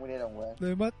demás todos murieron, weón. Los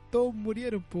demás todos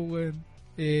murieron, pues, weón.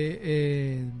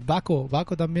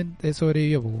 Baco también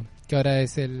sobrevivió, pues, que ahora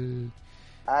es el...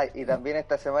 y también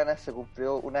esta semana se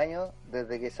cumplió un año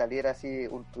desde que saliera así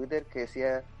un Twitter que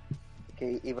decía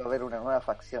que iba a haber una nueva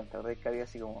facción. ¿Te acuerdas que había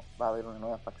así como, va a haber una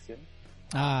nueva facción?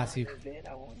 Sí.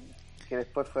 Que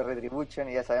después fue Retribution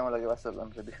y ya sabemos lo que pasó con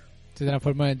Retribution. Se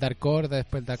transformó en Dark Order,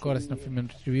 después el Dark Order se transformó en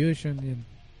Retribution.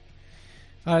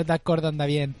 Ahora el Dark Order anda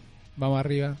bien. Vamos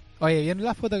arriba. Oye, ¿vieron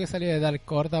la foto que salió de Dark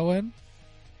Order, weón?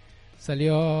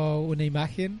 Salió una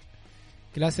imagen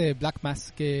que lo hace Black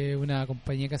Mask, que es una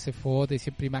compañía que hace fotos y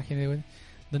siempre imágenes, weón,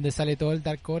 donde sale todo el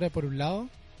Dark Order por un lado,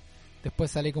 después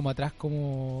sale como atrás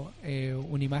como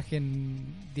una imagen,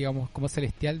 digamos, como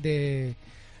celestial de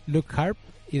Luke Harp,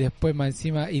 y después más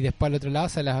encima, y después al otro lado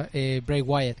sale Bray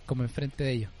Wyatt como enfrente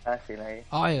de ellos. Sí, la vi.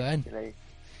 Ay, weón. Sí, la vi.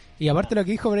 Y aparte lo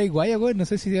que dijo Bray Wyatt, weón, no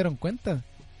sé si se dieron cuenta.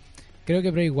 Creo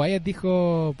que Bray Wyatt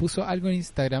puso algo en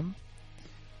Instagram.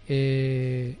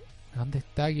 ¿Dónde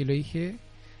está? Aquí lo dije.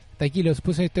 Está aquí, los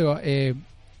puse en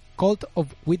Cult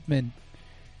of Whitman.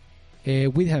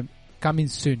 Witham, coming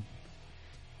soon.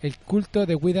 El culto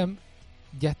de Witham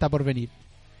ya está por venir.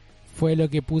 Fue lo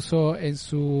que puso en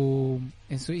su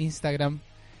Instagram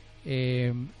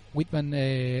Whitman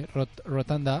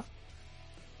Rotunda.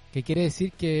 Que quiere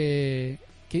decir que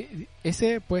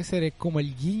ese puede ser como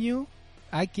el guiño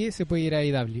a que se puede ir a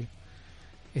IW.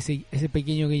 Ese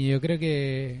pequeño guiño. Yo creo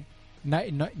que No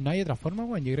hay otra forma,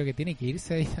 weón. Yo creo que tiene que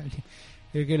irse ahí.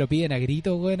 Creo que lo piden a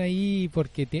gritos, weón, ahí,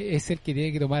 porque es el que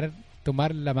tiene que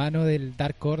tomar la mano del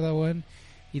Dark Order, weón,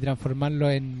 y transformarlo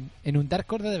en un Dark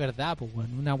Order de verdad, pues,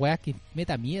 weón. Una weá que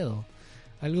meta miedo.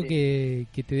 Algo que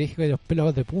te deje con los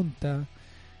pelos de punta.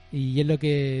 Y es lo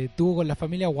que tuvo con la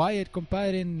familia Wyatt,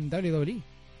 compadre, en WWE.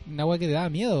 Una weá que te daba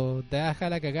miedo, te daba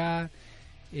la cagada.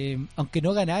 Aunque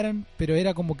no ganaran, pero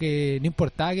era como que no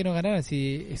importaba que no ganaran,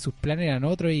 si sus planes eran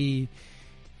otros y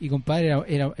compadre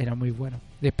era muy bueno.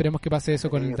 Esperemos que pase eso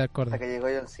con el Dark Order. Hasta que llegó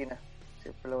John Cena,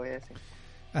 siempre lo voy a decir.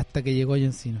 Hasta que llegó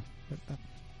John Cena, ¿verdad?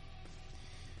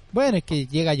 Bueno, es que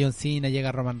llega John Cena,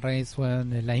 llega Roman Reigns,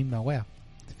 bueno, es la misma wea.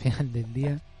 Al final del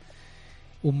día,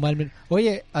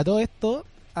 Oye, a todo esto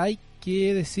hay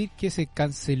que decir que se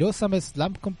canceló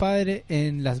SummerSlam, compadre,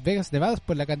 en Las Vegas, Nevada,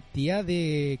 por la cantidad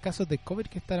de casos de COVID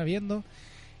que están habiendo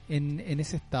en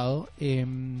ese estado, y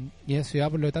en la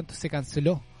ciudad, por lo tanto se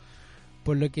canceló.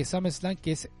 Por lo que SummerSlam,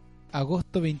 que es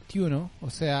agosto 21, o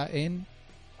sea, en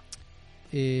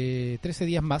 13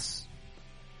 días más,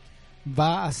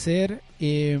 va a ser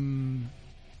en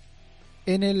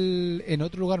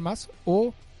otro lugar más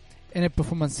o en el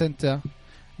Performance Center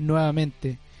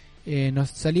nuevamente. Nos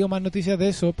salió más noticias de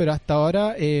eso, pero hasta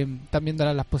ahora están viendo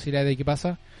las posibilidades de qué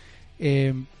pasa,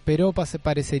 pero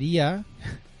parecería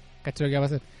cacho lo que va a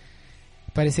pasar,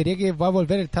 parecería que va a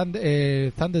volver el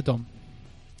Thunderdome.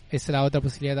 Esa es la otra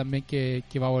posibilidad también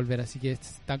que va a volver, así que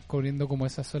están cubriendo como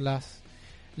esas son las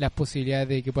posibilidades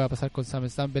de que pueda pasar con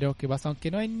SummerSlam. Veremos qué pasa, aunque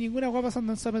no hay ninguna cosa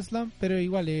pasando en SummerSlam, pero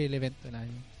igual es el evento de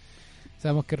nadie.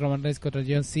 Sabemos que Roman Reigns contra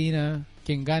John Cena,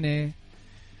 quien gane,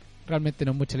 realmente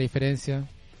no es mucha la diferencia,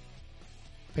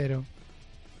 pero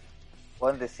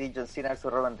Pueden decir John Cena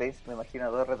versus Roman Reigns, me imagino a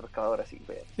dos retroexcavadoras así,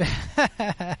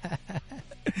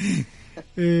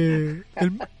 el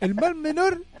mal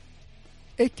menor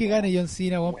es que gane John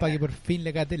Cena, para que por fin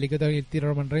le cate el tiro a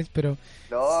Roman Reigns, pero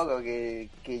loco, que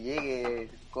llegue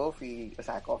Kofi,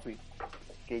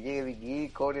 que llegue Big E,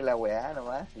 cobre la weá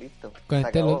nomás, listo. Con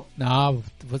no,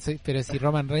 pero si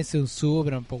Roman Reigns es un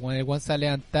Superman, pues cuando el one se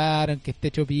levantaron, que esté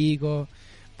hecho pico,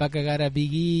 va a cagar a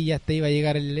Big E y hasta ahí va a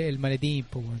llegar el maletín,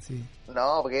 pues sí.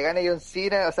 No, porque gane John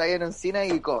Cena, John Cena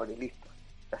y cobre, listo.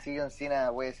 Así John Cena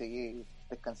puede seguir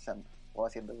descansando o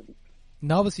haciendo películas.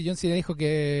 No, pues si John Cena dijo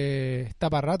que está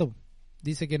para rato.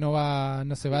 Dice que no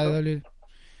se va de WWE.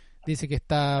 Dice que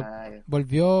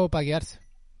volvió para quedarse.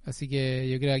 Así que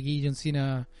yo creo que aquí John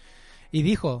Cena, y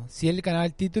dijo, si él ganaba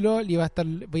el título, iba a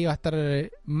estar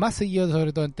más seguido,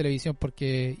 sobre todo en televisión,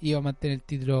 porque iba a mantener el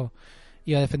título,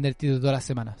 iba a defender el título todas las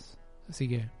semanas. Así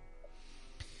que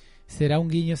será un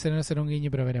guiño, no será un guiño,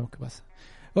 pero veremos qué pasa.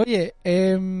 Oye,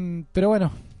 pero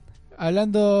bueno,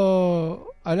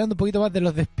 hablando un poquito más de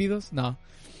los despidos, no,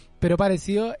 pero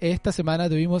parecido, esta semana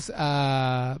tuvimos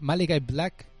a Malachi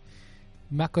Black,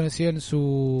 más conocido en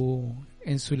su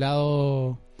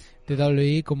lado de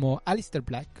WWE como Aleister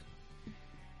Black,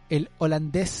 el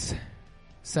holandés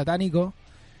satánico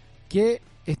que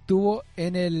estuvo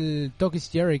en el Talk is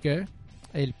Jericho,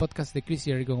 el podcast de Chris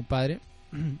Jericho, compadre.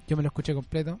 Yo me lo escuché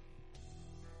completo.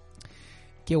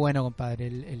 Qué bueno, compadre,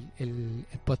 el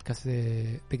podcast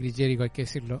de Chris Jericho, hay que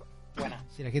decirlo. Bueno,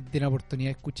 si la gente tiene la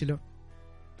oportunidad, escúchelo.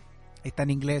 Está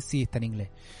en inglés, sí, está en inglés.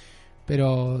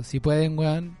 Pero si pueden,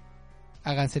 weón,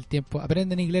 háganse el tiempo.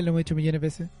 Aprenden inglés, lo hemos dicho millones de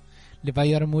veces. Les va a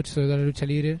ayudar mucho, sobre todo en la lucha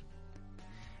libre.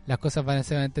 Las cosas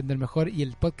se van a entender mejor. Y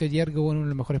el podcast Jericho es uno de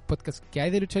los mejores podcasts que hay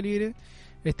de lucha libre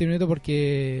este minuto,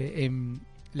 porque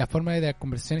la forma de las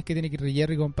conversaciones que tiene Chris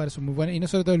Jericho, compadre, son muy buenas. Y no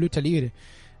sobre todo en lucha libre.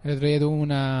 El otro día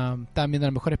estaban viendo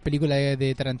las mejores películas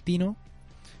de Tarantino,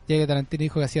 ya que Tarantino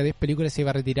dijo que hacía 10 películas y se iba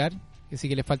a retirar, así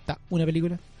que le falta una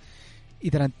película,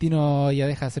 y Tarantino ya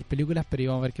deja de hacer películas,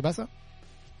 pero vamos a ver qué pasa.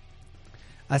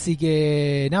 Así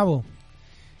que Nabo,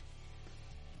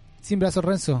 sin brazos,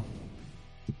 Renzo,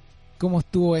 ¿cómo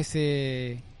estuvo esa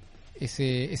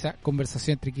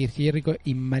conversación entre Chris Jericho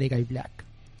y Malachi Black?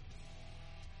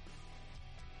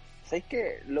 ¿Sabéis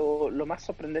que lo más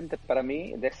sorprendente para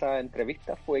mí de esa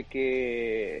entrevista fue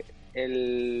que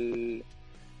él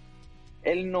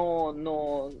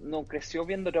no creció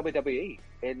viendo WWE?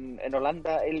 En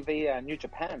Holanda él veía New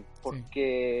Japan,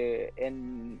 porque sí,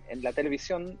 en la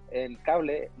televisión, el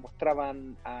cable,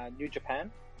 mostraban a New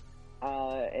Japan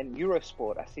en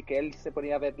Eurosport, así que él se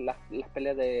ponía a ver las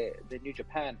peleas de New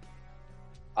Japan.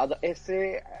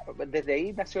 Desde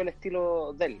ahí nació el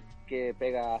estilo de él, que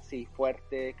pega así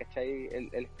fuerte, ¿cachai? El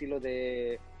estilo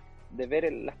de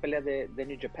ver las peleas de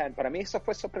New Japan. Para mí eso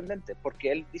fue sorprendente,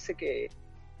 porque él dice que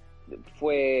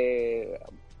fue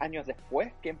años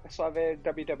después que empezó a ver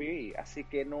WWE, así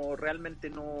que realmente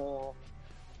no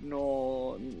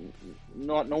no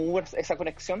hubo esa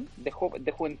conexión de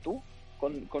juventud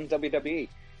con WWE.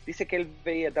 Dice que él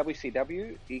veía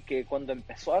WCW y que cuando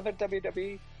empezó a ver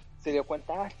WWE se dio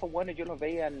cuenta, estos buenos yo los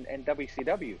veía en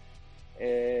WCW.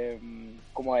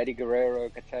 Como a Eddie Guerrero,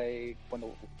 ¿cachai?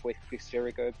 Cuando fue Chris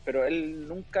Jericho, pero él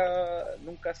nunca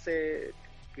se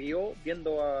crió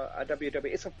viendo a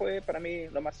WWE. Eso fue para mí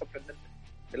lo más sorprendente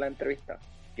de la entrevista,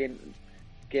 que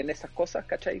en esas cosas,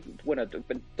 ¿cachai? Bueno,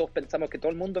 todos pensamos que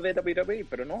todo el mundo ve WWE,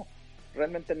 pero no.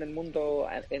 Realmente en el mundo,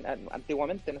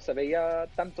 antiguamente no se veía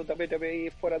tanto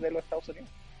WWE fuera de los Estados Unidos.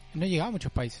 No llegaba a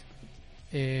muchos países.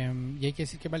 Y hay que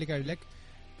decir que Malachi Black,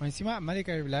 por encima,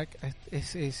 Malachi Black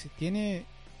es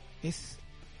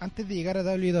antes de llegar a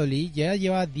WWE ya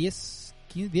lleva 10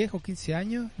 o 15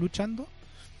 años luchando.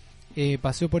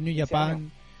 Pasó por New Japan,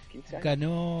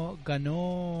 ganó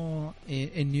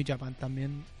en New Japan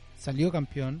también, salió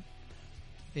campeón.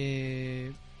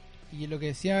 Y lo que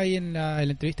decía ahí en la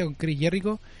entrevista con Chris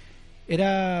Jericho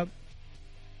era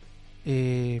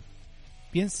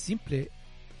bien simple.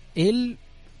 Él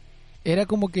era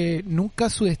como que nunca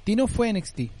su destino fue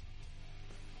NXT.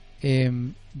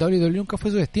 WWE nunca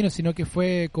fue su destino, sino que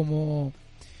fue como,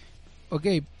 ok,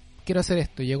 quiero hacer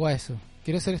esto, llegó a eso.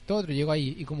 Quiero hacer esto otro, llegó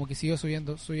ahí. Y como que siguió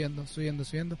subiendo.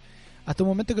 Hasta un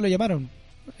momento que lo llamaron.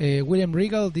 William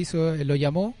Regal lo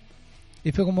llamó.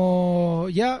 Y fue como,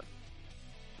 ya,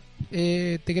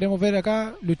 te queremos ver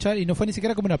acá luchar. Y no fue ni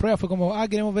siquiera como una prueba, fue como,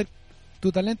 queremos ver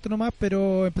tu talento nomás,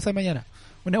 pero empezar mañana.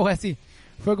 Una cosa así.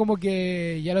 Fue como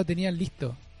que ya lo tenían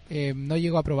listo. No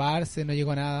llegó a probarse, no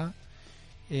llegó a nada.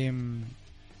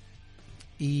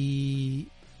 Y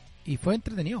fue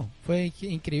entretenido. Fue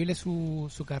increíble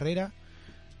su carrera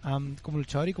como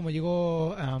luchador y como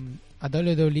llegó a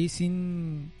WWE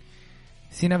sin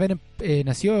haber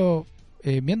nacido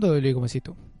viendo WWE, como decís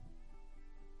tú.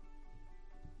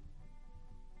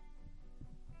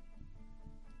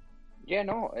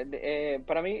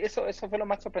 Para mí eso fue lo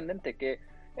más sorprendente, que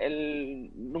él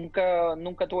nunca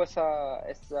tuvo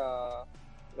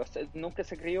nunca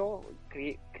se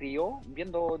crió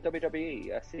viendo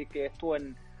WWE, así que estuvo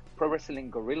en Pro Wrestling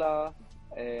Guerrilla,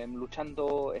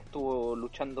 estuvo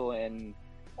luchando en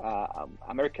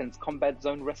American Combat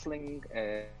Zone Wrestling,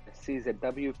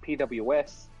 CZW,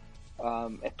 PWS,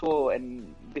 estuvo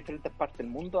en diferentes partes del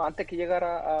mundo antes que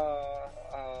llegara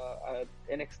a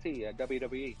NXT, a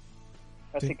WWE.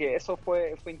 Así Sí. que eso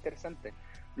fue interesante.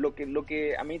 Lo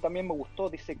que a mí también me gustó,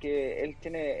 dice que él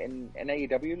tiene en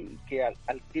AEW que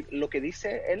lo que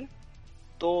dice él,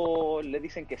 todos le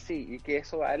dicen que sí, y que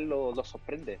eso a él lo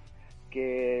sorprende,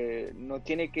 que no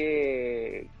tiene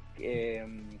que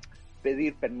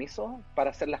pedir permiso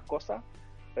para hacer las cosas.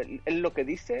 Él lo que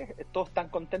dice, todos están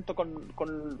contentos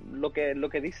con lo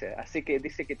que dice, así que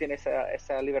dice que tiene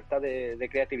esa libertad de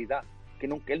creatividad que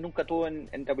él nunca tuvo en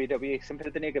WWE,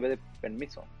 siempre tenía que pedir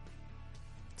permiso.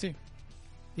 Sí.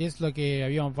 Y es lo que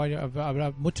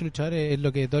habrá muchos luchadores, es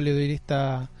lo que WWE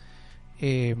está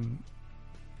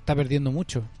perdiendo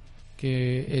mucho,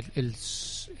 que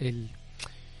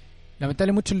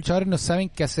lamentablemente muchos luchadores no saben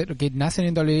qué hacer, que nacen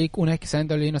en WWE, una vez que salen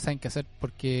en WWE no saben qué hacer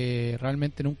porque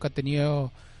realmente nunca han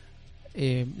tenido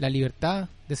la libertad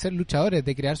de ser luchadores,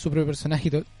 de crear su propio personaje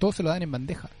y todo se lo dan en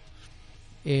bandeja.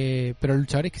 Pero los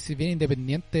luchadores que se vienen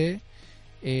independientes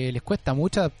les cuesta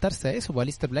mucho adaptarse a eso.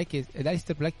 Pues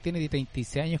Aleister Black tiene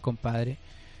 36 años, compadre,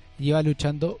 lleva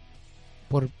luchando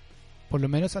por lo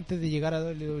menos antes de llegar a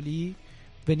WWE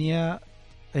venía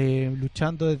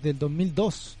luchando desde el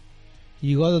 2002 y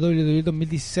llegó a WWE en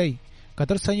 2016.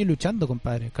 14 años luchando,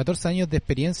 compadre, 14 años de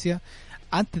experiencia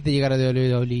antes de llegar a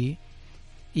WWE.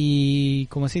 Y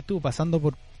como decís tú, pasando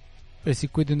por el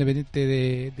circuito independiente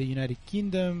de United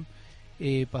Kingdom,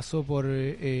 pasó por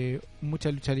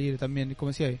mucha lucha libre también,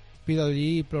 como decía,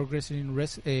 PWG, Pro Wrestling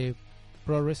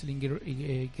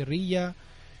Guerrilla,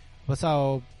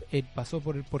 pasó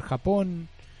por Japón.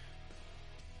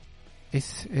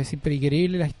 Es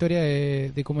increíble la historia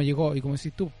de cómo llegó, y como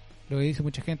decís tú, lo que dice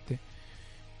mucha gente,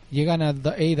 llegan a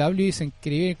AEW y se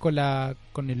inscriben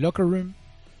con el locker room,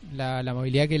 la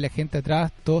movilidad que hay la gente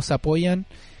atrás, todos se apoyan,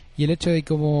 y el hecho de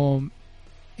como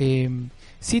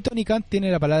sí, Tony Khan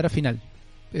tiene la palabra final,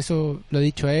 eso lo ha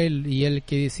dicho a él y él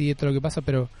que decide todo lo que pasa,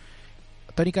 pero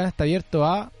Tony Khan está abierto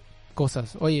a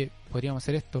cosas. Oye, podríamos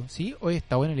hacer esto, sí, oye,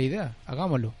 está buena la idea,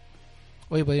 hagámoslo.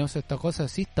 Oye, podríamos hacer esta cosa,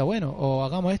 sí, está bueno, o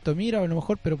hagamos esto, mira, a lo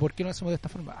mejor, pero ¿por qué no lo hacemos de esta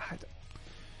forma?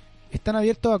 Están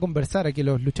abiertos a conversar, a que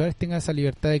los luchadores tengan esa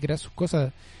libertad de crear sus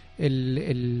cosas.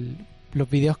 Los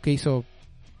videos que hizo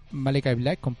Malachi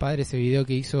Black, compadre, ese video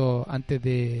que hizo antes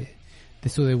de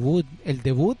su debut, el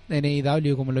debut en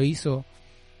AEW como lo hizo,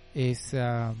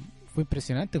 fue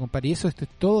impresionante, compadre. Y esto es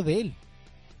todo de él.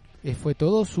 Fue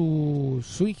todo su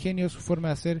ingenio, su forma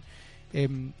de hacer.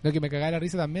 Lo que me cagaba la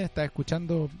risa también, estaba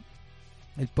escuchando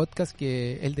el podcast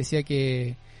que él decía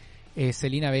que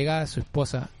Selena Vega, su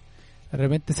esposa, de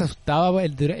repente se asustaba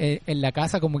en la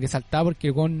casa, como que saltaba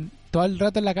porque todo el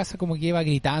rato en la casa como que iba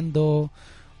gritando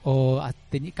o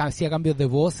hacía cambios de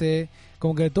voces,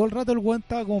 como que todo el rato el weón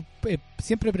estaba como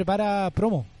siempre prepara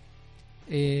promo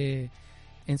en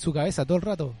su cabeza todo el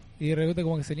rato, y de repente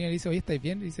como que Selena le dice, oye, ¿estáis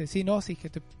bien? Y dice, sí, no, sí, que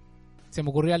se me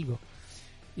ocurrió algo.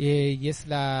 Y es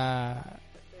el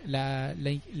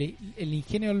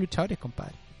ingenio de los luchadores,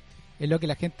 compadre. Es lo que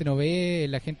la gente no ve,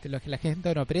 lo que la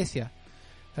gente no aprecia.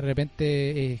 De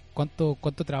repente,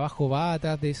 cuánto trabajo va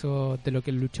atrás de eso, de lo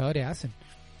que los luchadores hacen.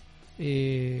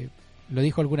 Lo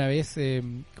dijo alguna vez,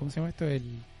 ¿cómo se llama esto?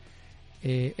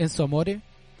 Enzo Amore,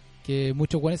 que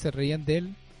muchos guanes se reían de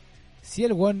él. Si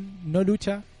el guan no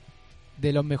lucha,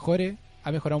 de los mejores,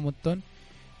 ha mejorado un montón.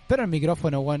 Pero el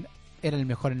micrófono, guan, era el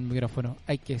mejor en el micrófono,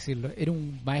 hay que decirlo. Era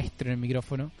un maestro en el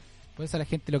micrófono. Por eso la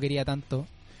gente lo quería tanto.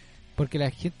 Porque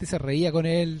la gente se reía con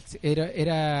él.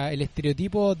 Era el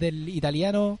estereotipo del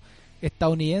italiano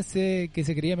estadounidense que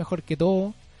se creía mejor que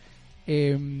todo.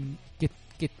 Que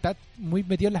está muy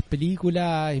metido en las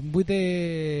películas. Es muy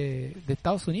de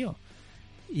Estados Unidos.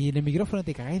 Y en el micrófono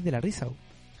te cagáis de la risa.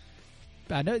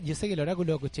 No, yo sé que el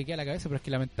oráculo chequea la cabeza, pero es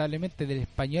que lamentablemente del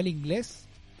español a inglés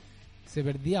se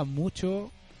perdía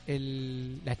mucho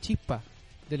la chispa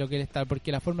de lo que él estaba, porque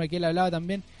la forma que él hablaba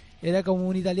también era como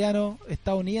un italiano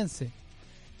estadounidense,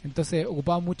 entonces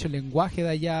ocupaba mucho el lenguaje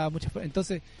de allá,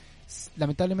 entonces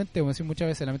lamentablemente, como decimos muchas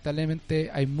veces, lamentablemente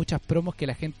hay muchas promos que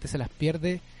la gente se las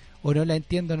pierde o no la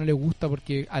entiende o no le gusta,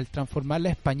 porque al transformarla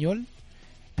a español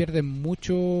pierden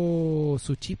mucho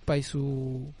su chispa y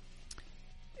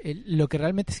lo que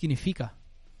realmente significa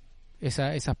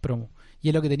esas promos. Y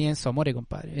es lo que tenía Enzo Amore,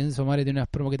 compadre. Enzo Amore tenía unas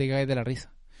promos que te cagas de la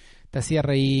risa, te hacía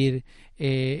reír.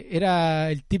 Era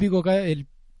el típico el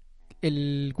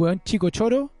weón chico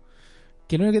choro,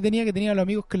 que lo único que tenía a los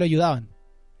amigos que lo ayudaban.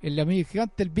 El amigo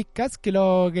gigante, el Big Cats, que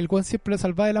el weón siempre lo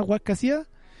salvaba de las weas que hacía,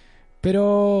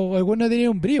 pero el weón no tenía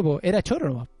un brillo, po. Era choro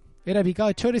nomás, era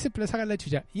picado choro y siempre le sacan la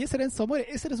chucha. Y ese era Enzo Amore,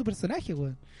 ese era su personaje,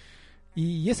 weón.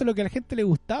 Y eso es lo que a la gente le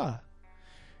gustaba.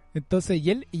 Entonces, y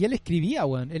él escribía,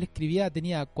 weón. Él escribía,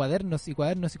 tenía cuadernos y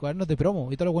cuadernos y cuadernos de promo.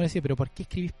 Y todos los weones decían, pero ¿por qué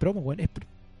escribís promo, weón?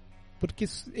 Porque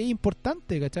es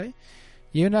importante, ¿cachai?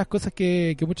 Y hay unas cosas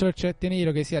que muchos luchadores tienen, y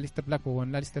lo que decía Aleister Black,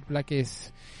 weón. Aleister Black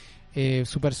es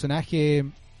su personaje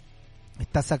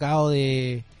está sacado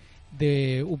de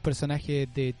un personaje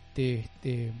de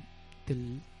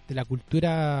la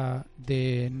cultura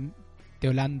de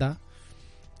Holanda,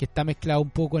 que está mezclado un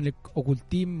poco en el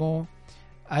ocultismo.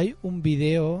 Hay un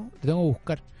video, lo tengo que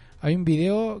buscar. Hay un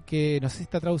video que no sé si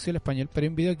está traducido al español, pero hay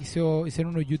un video que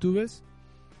hicieron unos youtubers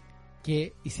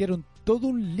que hicieron todo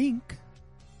un link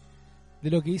de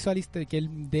lo que hizo Aleister, que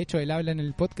de hecho él habla en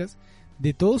el podcast,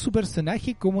 de todo su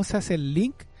personaje, cómo se hace el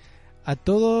link a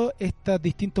todos estos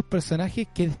distintos personajes,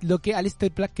 que es lo que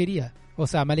Aleister Black quería, o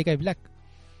sea, Malachi Black.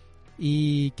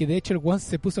 Y que de hecho el one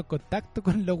se puso en contacto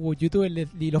con los youtubers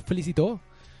y los felicitó.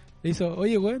 Le hizo,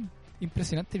 oye, weón,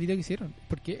 impresionante el video que hicieron,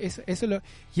 porque eso es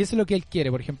lo que él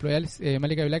quiere. Por ejemplo,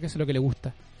 Malachi Black, eso es lo que le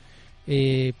gusta,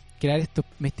 crear estos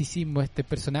misticismos, este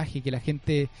personaje, que la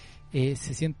gente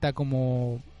se sienta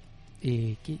como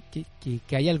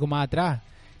que hay algo más atrás,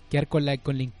 quedar con la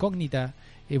incógnita,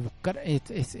 buscar,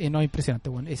 no, impresionante.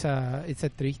 Bueno, esa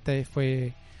entrevista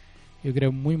fue, yo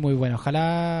creo, muy muy buena.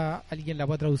 Ojalá alguien la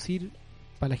pueda traducir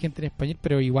para la gente en español,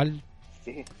 pero igual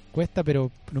sí cuesta, pero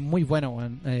muy bueno,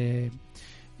 bueno.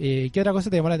 ¿Qué otra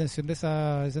cosa te llamó la atención de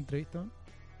esa entrevista?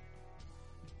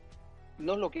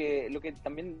 No, lo que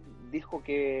también dijo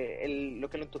que lo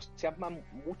que lo entusiasma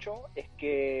mucho es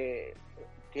que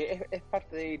es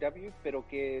parte de AEW, pero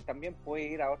que también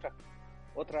puede ir a otras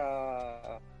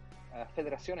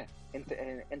federaciones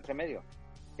entre medio.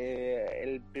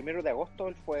 El 1 de agosto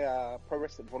él fue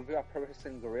volvió a Pro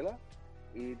Wrestling Guerrilla,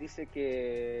 y dice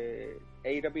que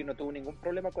AEW no tuvo ningún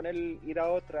problema con él ir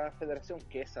a otra federación,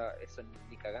 que eso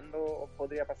ni cagando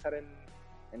podría pasar en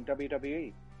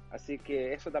WWE. Así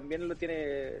que eso también lo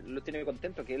tiene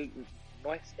contento, que él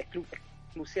no es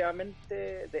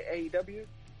exclusivamente de AEW,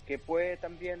 que puede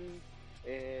también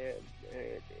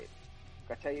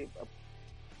 ¿cachai?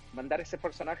 Mandar ese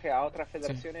personaje a otras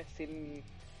federaciones, sí,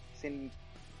 sin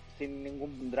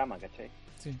ningún drama, ¿cachai?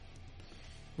 Sí.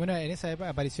 Bueno, en esa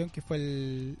aparición que fue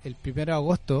el 1 de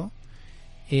agosto,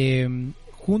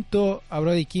 junto a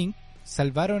Brody King,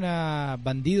 salvaron a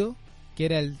Bandido, que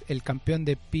era el campeón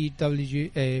de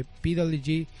PWG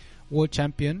World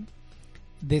Champion,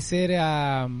 de ser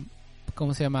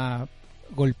 ¿cómo se llama?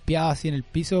 Golpeado así en el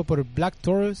piso por Black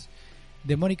Taurus,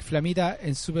 Demonic Flamita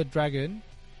en Super Dragon.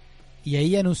 Y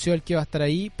ahí anunció el que va a estar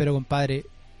ahí. Pero compadre,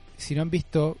 si no han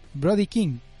visto Brody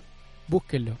King,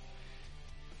 búsquenlo.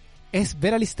 Es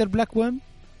ver a Alistair Black, weón.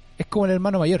 Es como el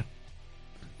hermano mayor.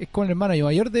 Es como el hermano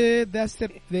mayor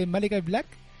de Malachi Black.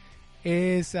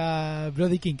 Es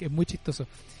Brody King. Es muy chistoso.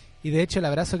 Y de hecho el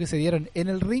abrazo que se dieron en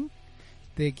el ring,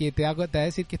 de que te va a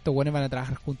decir que estos buenos van a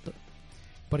trabajar juntos.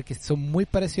 Porque son muy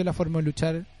parecidos en la forma de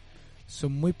luchar.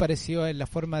 Son muy parecidos en la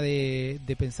forma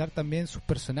de pensar también. Sus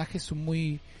personajes son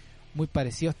muy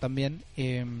parecidos también.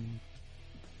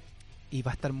 Y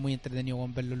va a estar muy entretenido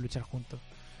con verlos luchar juntos.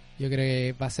 Yo creo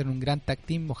que va a ser un gran tag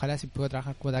team. Ojalá si puedo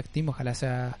trabajar como tag team. Ojalá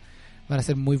van a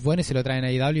ser muy buenos y se lo traen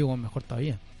a IW, o mejor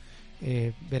todavía.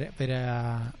 Ver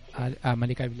a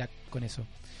Malachi Black con eso.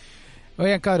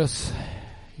 Oigan, cabros,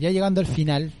 ya llegando al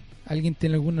final, ¿alguien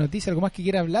tiene alguna noticia, algo más que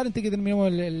quiera hablar antes que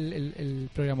terminemos el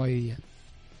programa de hoy día?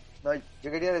 No, yo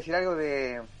quería decir algo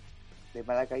de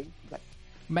Malachi Black.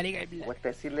 Malachi Black. Cuesta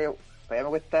decirle, todavía me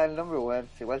cuesta el nombre, weón.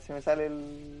 Igual se me sale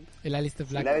el Alistair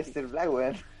Black. El Alistair Black,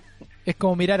 weón. Es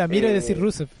como mirar a Miro y decir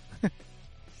Rusev.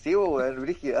 Sí, weón,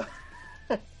 brígido.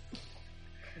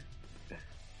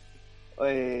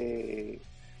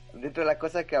 Dentro de las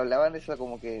cosas que hablaban, eso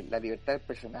como que la libertad del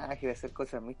personaje, de hacer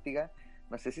cosas místicas.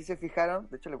 No sé si se fijaron,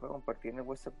 de hecho les voy a compartir en el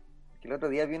WhatsApp, que el otro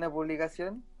día vi una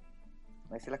publicación,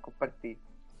 a ver si las compartí,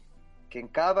 que en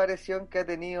cada aparición que ha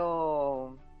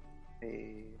tenido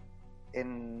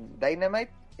en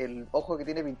Dynamite, el ojo que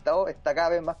tiene pintado está cada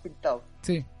vez más pintado.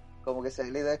 Sí. Como que se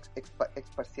le ha ido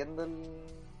esparciendo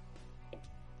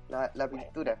la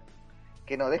pintura.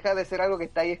 Que no deja de ser algo que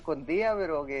está ahí escondida,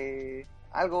 pero que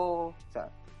algo, o sea,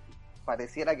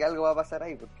 pareciera que algo va a pasar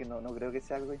ahí, porque no creo que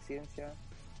sea algo de coincidencia,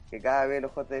 que cada vez el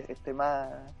ojo esté más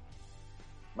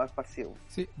esparcido.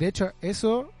 Sí, de hecho,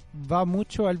 eso va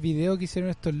mucho al video que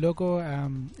hicieron estos locos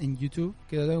en YouTube,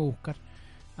 que lo tengo que buscar.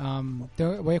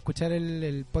 Voy a escuchar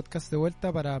el podcast de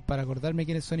vuelta para acordarme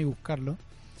quiénes son y buscarlo,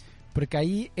 porque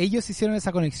ahí ellos hicieron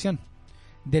esa conexión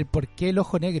del por qué el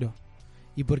ojo negro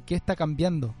y por qué está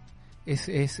cambiando.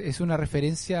 Es una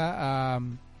referencia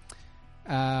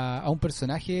a un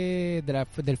personaje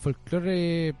del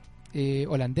folclore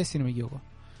holandés, si no me equivoco,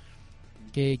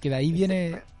 que de ahí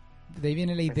viene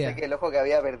la idea. Pensé que el ojo que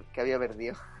había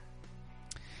perdido.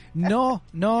 No,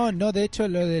 de hecho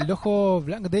lo del ojo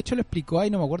blanco, de hecho lo explicó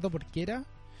ahí, no me acuerdo por qué era,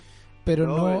 pero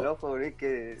no el ojo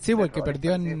que sí, porque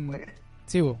perdió en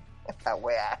sí, esta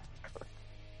wea.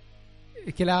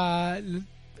 Es que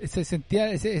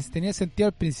tenía sentido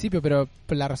al principio, pero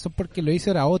la razón por qué lo hizo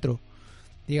era otro,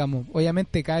 digamos.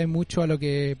 Obviamente cae mucho a lo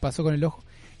que pasó con el ojo,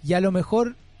 y a lo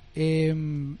mejor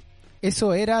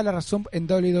eso era la razón en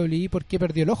WWE por qué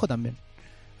perdió el ojo también.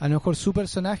 A lo mejor su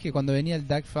personaje, cuando venía el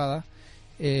Dark Fada,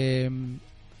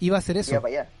 iba a hacer eso,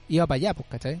 iba para allá, pues,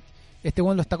 ¿cachai? Este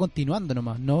weón lo está continuando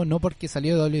nomás, no porque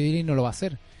salió de WWE no lo va a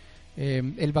hacer.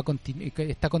 Él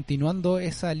está continuando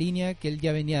esa línea que él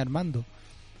ya venía armando.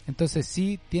 Entonces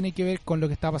sí tiene que ver con lo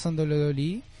que está pasando en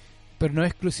WWE, pero no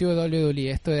es exclusivo de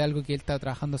WWE. Esto es algo que él está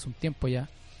trabajando hace un tiempo ya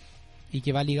y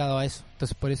que va ligado a eso.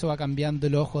 Entonces por eso va cambiando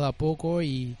el ojo de a poco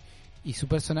y su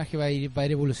personaje va a ir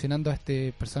evolucionando a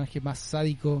este personaje más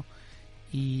sádico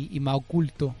y más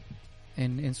oculto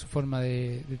en su forma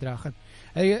de trabajar.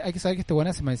 Hay que saber que este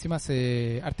bueno encima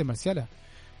hace artes marciales.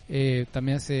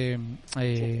 También hace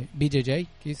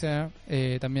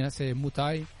BJJ, también hace Muay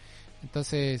Thai.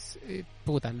 Entonces,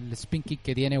 el spin kick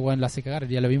que tiene, weón, lo hace cagar.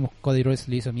 Ya lo vimos, Cody Rhodes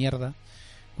le hizo mierda.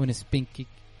 Un spin kick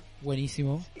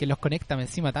buenísimo, que los conecta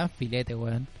encima tan filete,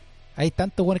 weón. Hay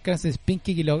tantos weones que hacen spin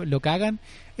kick y lo cagan.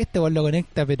 Este weón lo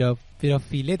conecta, pero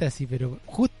filete así, pero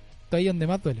justo ahí donde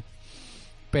más duele.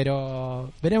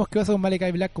 Pero veremos qué pasa con Malachi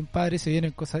Black, compadre. Se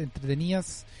vienen cosas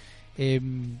entretenidas.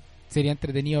 Sería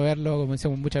entretenido verlo, como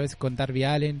decíamos muchas veces, con Darby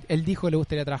Allin. Él dijo que le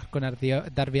gustaría trabajar con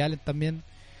Darby Allin también.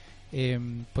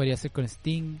 Podría ser con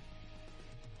Sting.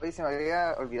 Oye, se me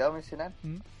había olvidado mencionar,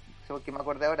 no sé por qué me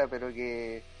acordé ahora, pero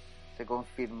que se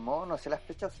confirmó, no sé las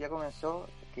fechas, ya comenzó,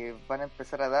 que van a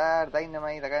empezar a dar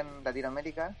Dynamite acá en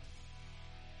Latinoamérica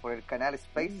por el canal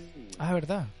Space.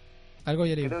 ¿Verdad? Algo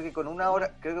ya leí. Creo que con una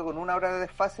hora de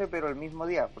desfase, pero el mismo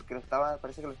día, porque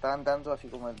parece que lo estaban dando así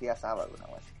como el día sábado, una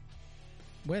cosa así.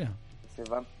 Bueno. Entonces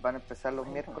van a empezar los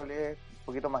miércoles un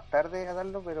poquito más tarde a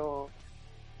darlo, pero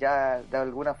ya de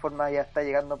alguna forma ya está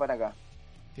llegando para acá.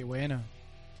 Qué bueno.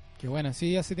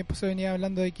 Sí, hace tiempo se venía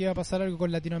hablando de que iba a pasar algo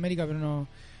con Latinoamérica, pero no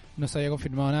se había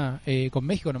confirmado nada. Con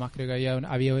México nomás creo que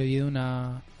había habido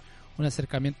un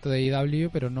acercamiento de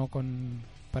IW, pero no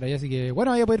para allá, así que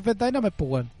bueno, voy a poder ver Dynamite, pues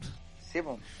bueno. Sí,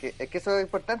 es que eso es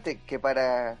importante, que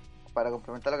para para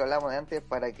complementar lo que hablábamos de antes,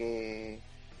 para que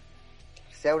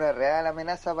sea una real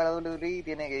amenaza para WWE,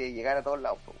 tiene que llegar a todos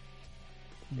lados, po.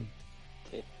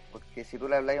 Sí. Porque si tú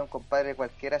le hablas a un compadre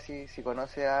cualquiera, si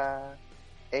conoce a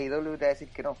AEW, te va a decir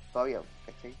que no, todavía,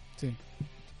 ¿cachai? Sí,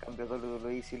 En cambio,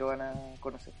 WWE sí lo van a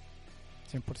conocer.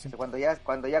 100%. Entonces,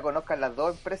 cuando ya conozcan las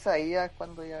dos empresas, ahí ya es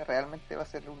cuando ya realmente va a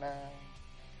ser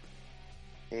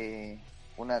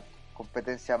una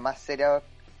competencia más seria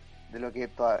de lo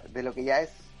que ya es,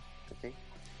 ¿cachai?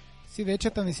 Sí, de hecho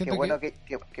están diciendo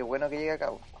Qué bueno que llegue a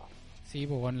cabo. Sí,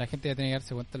 pues bueno, la gente ya tiene que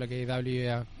darse cuenta de lo que es W,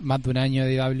 ya más de un año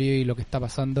de W y lo que está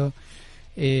pasando.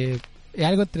 Es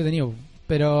algo entretenido,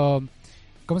 pero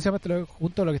 ¿cómo se llama esto?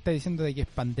 Junto a lo que está diciendo de que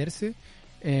expandirse,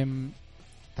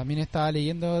 también estaba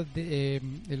leyendo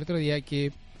el otro día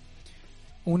que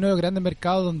uno de los grandes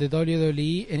mercados donde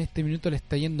WWE en este minuto le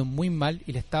está yendo muy mal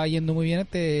y le estaba yendo muy bien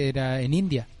antes era en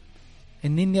India.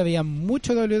 En India había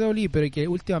mucho WWE, pero que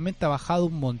últimamente ha bajado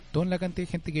un montón la cantidad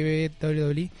de gente que ve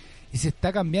WWE y se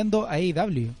está cambiando a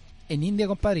AEW. En India,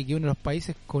 compadre, que es uno de los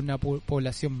países con una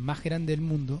población más grande del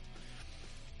mundo,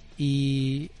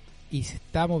 y se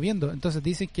está moviendo. Entonces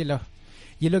dicen que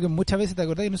y es lo que muchas veces, ¿te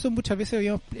acordás? Que nosotros muchas veces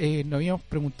nos habíamos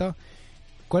preguntado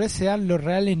cuáles sean los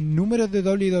reales números de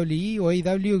WWE o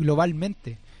AEW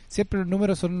globalmente. Siempre los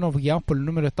números nos guiamos por los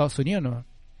números de Estados Unidos, ¿no?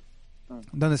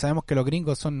 Donde sabemos que los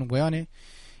gringos son hueones,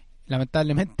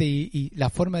 lamentablemente, y la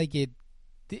forma de que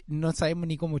no sabemos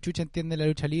ni cómo chucha entiende la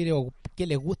lucha libre o qué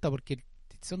les gusta, porque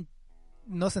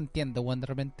no se entiende, weón, de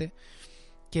repente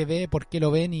qué ve, por qué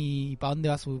lo ven y para dónde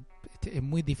va es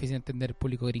muy difícil entender el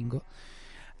público gringo.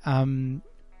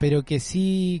 Pero que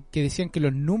sí, que decían que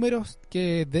los números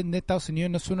que den de Estados Unidos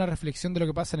no son una reflexión de lo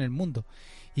que pasa en el mundo,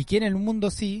 y que en el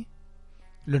mundo sí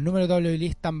los números de WWE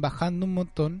están bajando un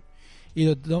montón y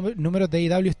los números de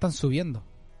AEW están subiendo.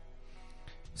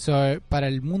 Para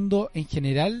el mundo en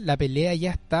general la pelea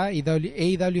ya está y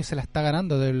AEW se la está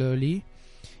ganando de WWE,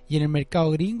 y en el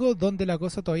mercado gringo donde la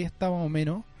cosa todavía está más o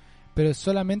menos, pero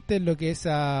solamente en lo que es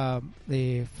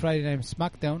Friday Night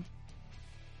SmackDown,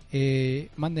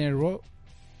 Monday Night Raw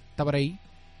está por ahí,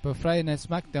 pero Friday Night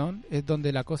SmackDown es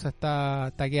donde la cosa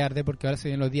está que arde, porque ahora se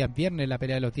vienen los días viernes, la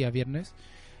pelea de los días viernes.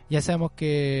 Ya sabemos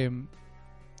que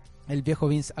el viejo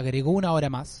Vince agregó una hora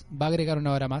más, va a agregar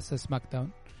una hora más a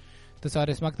SmackDown. Entonces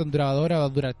ahora SmackDown duraba 2 horas, va a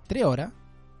durar 3 horas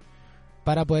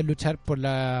para poder luchar por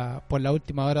la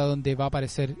última hora, donde va a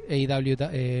aparecer AEW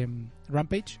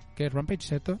Rampage, que es Rampage,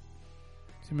 ¿cierto?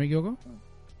 Si me equivoco,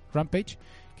 Rampage,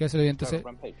 que es el día. Entonces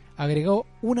agregó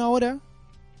una hora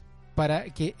para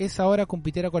que esa hora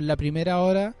compitiera con la primera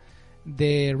hora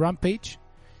de Rampage,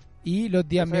 y los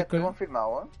días miércoles. ¿Está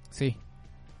confirmado? Sí.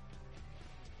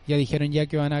 Ya dijeron ya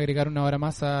que van a agregar una hora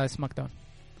más a SmackDown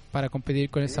para competir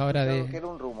con esa hora de... Que era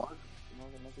un rumor. No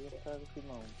que estaba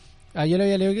confirmado. Yo le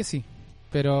había leído que sí,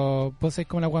 pero vos sabés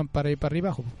cómo la juegan para ir para arriba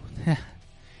abajo.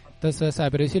 Entonces,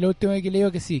 ¿sabes? Pero sí, lo último que le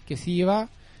digo que sí va,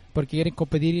 porque quieren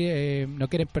competir, no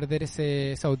quieren perder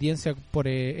esa audiencia por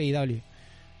AEW,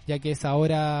 ya que esa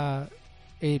hora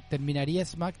terminaría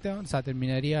SmackDown, o sea,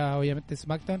 terminaría obviamente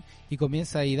SmackDown y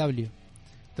comienza AEW.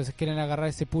 Entonces quieren agarrar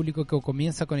ese público que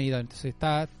comienza con AEW. Entonces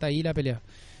está ahí la pelea.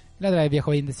 La otra vez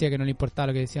viejo bien decía que no le importaba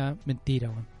lo que decía. Mentira,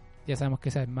 bueno. Ya sabemos que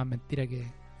esa es más mentira que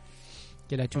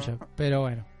la chucha. Pero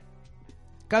bueno,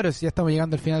 cabros, ya estamos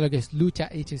llegando al final de lo que es Lucha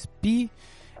HSP.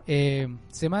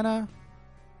 Semana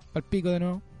al pico de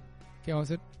nuevo. ¿Qué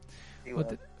vamos a hacer?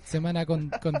 Igual. Semana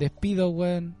con despidos,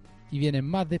 weón. Y vienen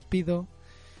más despidos.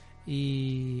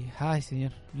 Y... ay,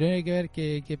 señor. Lo único que ver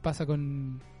qué pasa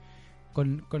con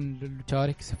los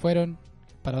luchadores que se fueron,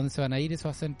 para dónde se van a ir. Eso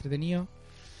va a ser entretenido.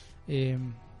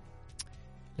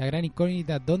 La gran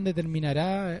incógnita, ¿dónde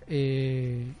terminará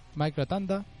Mike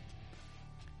Rotunda?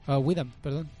 Witham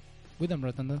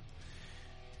Rotunda,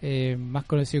 más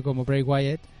conocido como Bray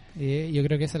Wyatt. Yo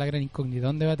creo que esa es la gran incógnita,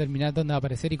 ¿dónde va a terminar, dónde va a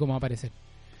aparecer y cómo va a aparecer?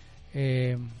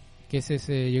 Que ese es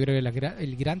yo creo que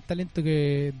el gran talento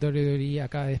que WWE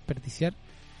acaba de desperdiciar,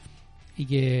 y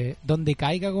que donde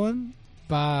caiga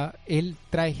él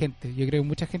trae gente. Yo creo que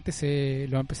mucha gente se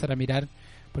lo va a empezar a mirar,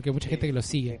 porque hay mucha gente que lo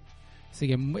sigue. Así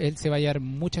que él se va a llevar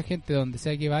mucha gente donde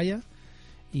sea que vaya,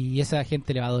 y esa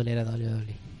gente le va a doler a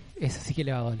WWE. Esa sí que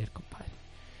le va a doler, compadre,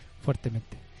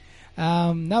 fuertemente.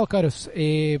 Nada, cabros,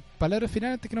 palabras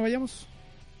finales antes que nos vayamos.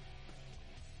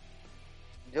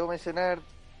 Yo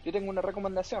tengo una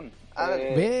recomendación.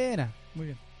 Buena, muy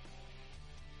bien.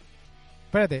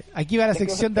 Espérate, aquí va la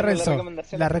sección de Renzo,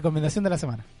 la recomendación de la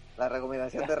semana. La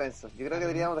recomendación de Renzo. Yo creo que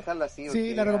deberíamos dejarlo así.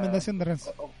 Sí, la recomendación de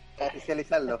Renzo.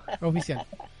 Oficializarlo. Oficial.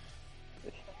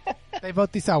 Estáis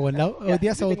bautizados, hoy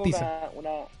día se bautiza.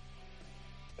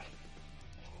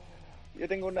 Yo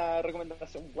tengo una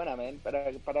recomendación buena, man,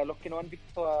 para los que no han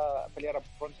visto a pelear a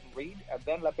Bronson Reed.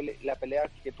 Vean la pelea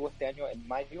que tuvo este año en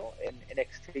mayo, en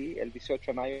NXT, el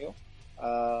 18 de mayo,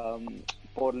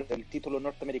 por el título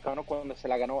norteamericano, cuando se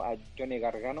la ganó a Johnny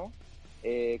Gargano,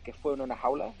 que fue en una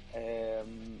jaula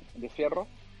de fierro.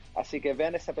 Así que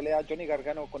vean esa pelea Johnny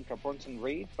Gargano contra Bronson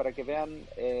Reed para que vean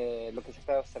lo que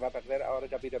se va a perder ahora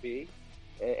en WWE.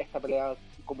 Esta pelea,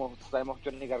 como sabemos,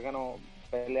 Johnny Gargano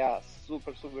pelea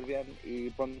súper bien y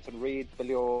Bronson Reed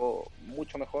peleó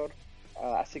mucho mejor.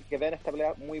 Así que vean esta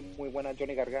pelea muy buena,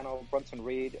 Johnny Gargano, Bronson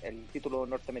Reed, el título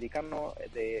norteamericano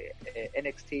de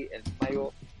NXT en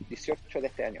mayo 18 de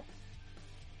este año.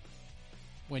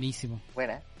 Buenísimo.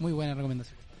 Buena. Muy buena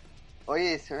recomendación.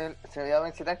 Oye, se me olvidó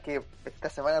mencionar que esta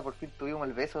semana por fin tuvimos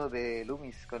el beso de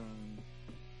Loomis con...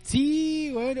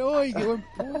 Sí, bueno, ¡ay, qué buen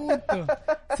punto!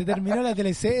 Se terminó la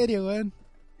teleserie, weón.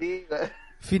 Sí, weón.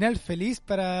 Final feliz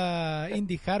para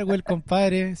Indy Hartwell,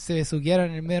 compadre. Se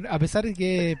besuquearon en el medio. A pesar de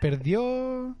que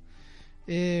perdió...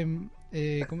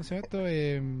 ¿cómo se llama esto?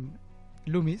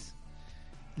 Loomis.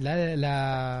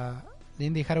 La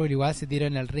Indy Hartwell igual se tiró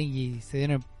en el ring y se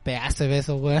dieron un pedazo de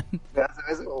besos, weón. Pedazo de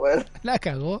beso, weón. La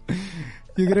cagó.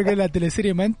 Yo creo que la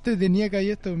teleserie más tenía que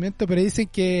haber este momento, pero dicen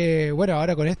que, bueno,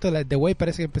 ahora con esto The Way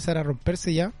parece que empezar a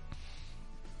romperse ya.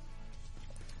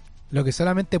 Lo que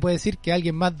solamente puede decir que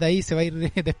alguien más de ahí se va a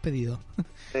ir despedido.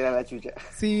 Era la chucha.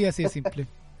 Sí, así de simple.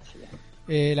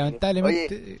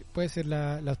 Lamentablemente puede ser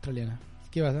la australiana.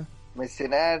 ¿Qué pasa?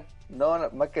 Mencionar,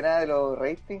 más que nada de los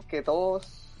ratings, que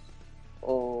todos,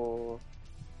 o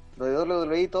los de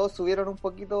WWE, todos subieron un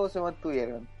poquito o se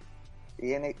mantuvieron.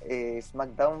 Y en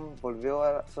SmackDown volvió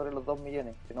sobre los 2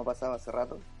 millones, que no pasaba hace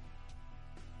rato.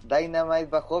 Dynamite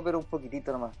bajó, pero un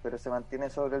poquitito nomás, pero se mantiene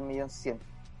sobre el 1.100.000.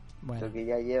 Bueno. Creo que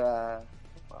ya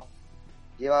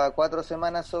lleva 4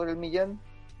 semanas sobre el 1.000.000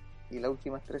 y las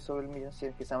últimas 3 sobre el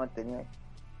 1.100.000 que se ha mantenido ahí.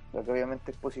 Lo que obviamente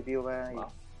es positivo para ellos.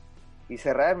 Y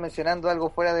cerrar mencionando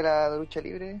algo fuera de la lucha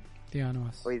libre. Tío,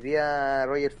 nomás. Hoy día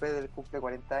Roger Federer cumple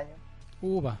 40 años.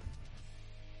 Upa.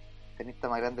 Tenista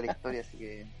más grande de la historia, así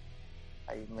que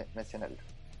ahí mencionarlo.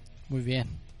 Muy bien.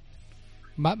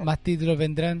 Más títulos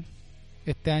vendrán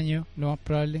este año, lo más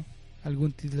probable.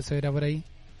 Algún título se verá por ahí.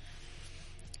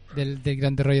 Del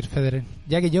grande Roger Federer.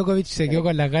 Ya que Djokovic se quedó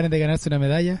con las ganas de ganarse una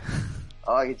medalla.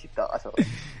 Oh, qué chistoso.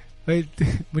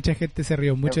 Mucha gente se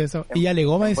rió mucho de eso. Y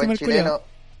alegó más encima el culiao.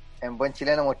 En buen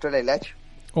chileno mostró el hacha.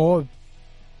 Oh,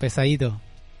 pesadito.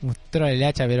 Mostró el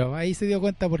hacha, pero ahí se dio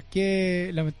cuenta por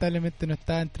qué lamentablemente no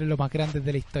está entre los más grandes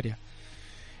de la historia.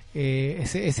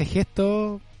 Ese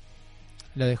gesto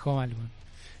lo dejó mal, weón.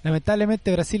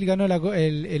 Lamentablemente Brasil ganó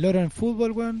el oro en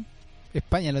fútbol, weón.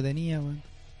 España lo tenía, weón.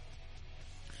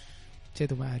 Che,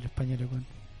 tu madre, los españoles, weón.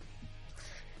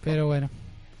 Pero bueno,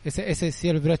 ese sí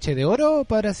el broche de oro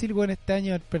para Brasil, weón. Este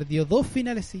año perdió 2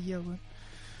 finales seguidas, weón.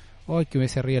 Ay, que me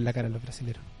se ríe en la cara los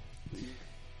brasileños.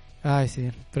 Ay, sí,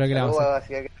 pero que la vamos a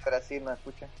hacer. Saludos a Brasil, ¿me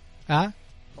escucha? ¿Ah?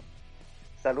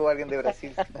 Saludos a alguien de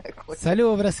Brasil.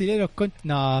 Saludos brasileños,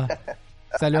 no.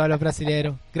 Saludos a los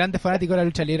brasileños. Grandes fanáticos de la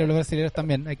lucha libre, los brasileños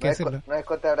también, hay que decirlo. No es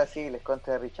contra Brasil, es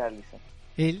contra Richarlison.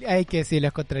 Hay que decirlo,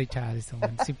 es contra Richarlison,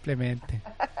 simplemente.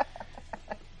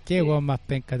 Qué weón más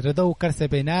penca. Trató de buscarse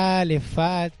penales,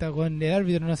 falta, con el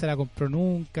árbitro no se la compró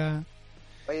nunca.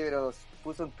 Oye, pero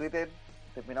puso en Twitter,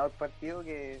 terminado el partido,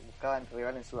 que buscaban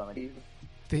rival en Sudamérica.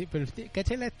 Sí, pero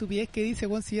 ¿cachai la estupidez que dice,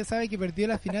 weón? Si ya sabe que perdió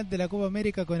la final de la Copa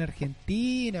América con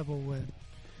Argentina, pues weón.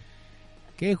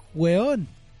 Qué weón.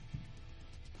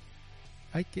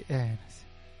 Hay que... no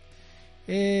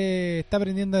sé. Está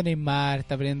aprendiendo a Neymar,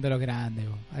 está aprendiendo a los grandes,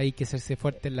 weón. Hay que hacerse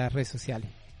fuerte en las redes sociales.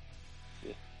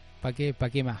 ¿Para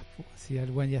qué más? Si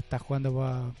el weón ya está jugando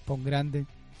para un grande,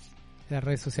 las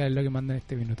redes sociales es lo que mandan en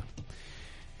este minuto.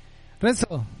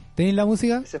 Renzo, ¿tenéis la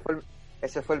música?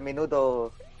 Ese fue el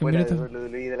minuto fuera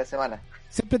de la semana.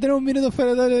 Siempre tenemos un minuto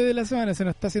fuera de la semana, se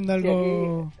nos está haciendo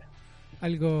algo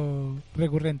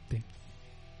recurrente.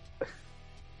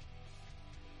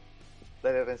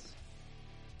 Dale, Renzo.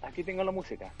 Aquí tengo la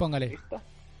música. Póngale. ¿Listo?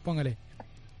 Póngale.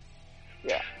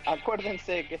 Ya,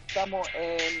 acuérdense que estamos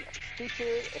en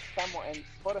Stitcher, estamos en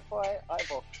Spotify,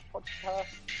 iVoox Podcast,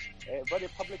 Radio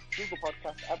Public, Google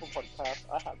Podcast, Apple Podcast,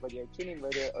 iHeartRadio, TuneIn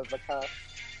Radio, Overcast,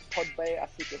 Podbay,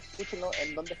 así que escúchenlo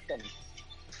en donde estén.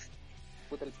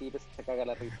 Puta, el pibe se caga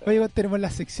la risa. Oye, tenemos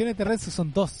las secciones de Renzo,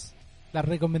 son 2. Las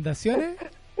recomendaciones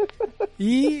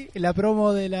y la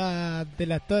promo de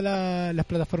todas las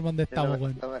plataformas donde estamos,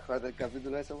 weón. Lo mejor del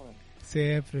capítulo de eso, weón.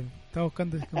 Siempre. Estaba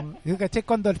buscando así como... ¿Caché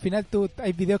cuando al final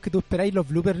hay videos que tú esperáis los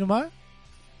bloopers nomás?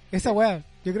 Esa weá.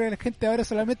 Yo creo que la gente ahora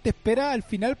solamente espera al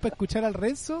final para escuchar al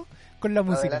Renzo con la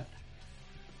música.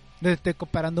 No te estoy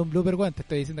comparando un blooper, weón, te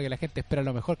estoy diciendo que la gente espera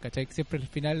lo mejor, ¿cachai? Siempre al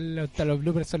final los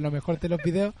bloopers son lo mejor de los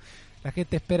videos. La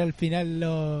gente espera al final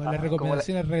las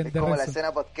recomendaciones es como la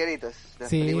escena post-créditos de las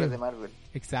películas de Marvel.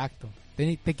 Exacto.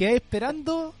 Te quedás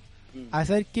esperando a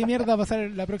saber qué mierda va a pasar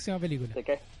en la próxima película. Te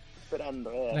quedas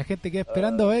esperando. La gente queda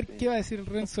esperando a ver qué va a decir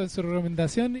Renzo en su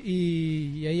recomendación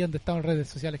y ahí es donde estamos en redes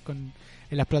sociales, en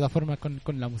las plataformas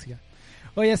con la música.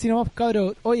 Oye, así nomás,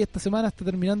 cabros. Hoy, esta semana, está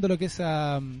terminando lo que es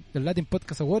el Latin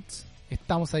Podcast Awards.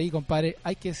 Estamos ahí, compadre.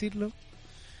 Hay que decirlo.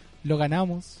 Lo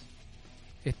ganamos.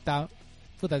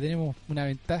 Tenemos una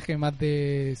ventaja de más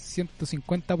de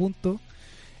 150 puntos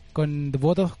con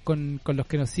votos con los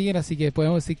que nos siguen. Así que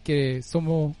podemos decir que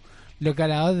somos los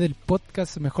ganadores del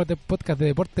podcast, mejor del podcast de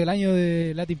deporte del año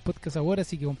de Latin Podcast Awards.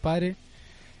 Así que, compadre,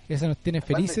 eso nos tiene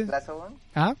felices. ¿Cuándo es el plazo, man?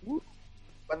 ¿Ah?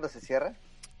 ¿Cuándo se cierra?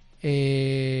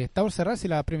 Está por cerrar, si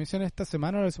la premiación es esta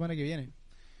semana o la semana que viene.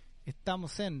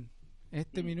 Estamos en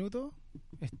este minuto,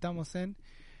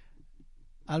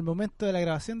 al momento de la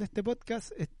grabación de este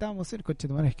podcast, estamos en,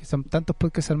 es que son tantos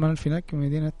podcasts hermano al final que me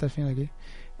tienen hasta el final aquí.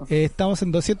 Estamos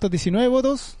en 219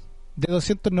 votos de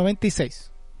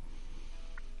 296.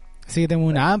 Así que tenemos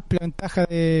una amplia ventaja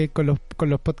con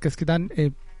los podcasts que están.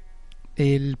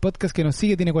 El podcast que nos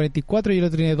sigue tiene 44 y el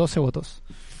otro tiene 12 votos.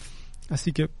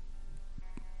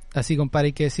 Así, compadre,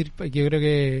 hay que decir que yo creo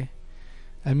que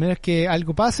al menos que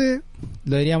algo pase,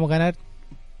 lo deberíamos ganar.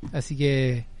 Así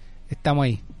que estamos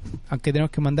ahí. Aunque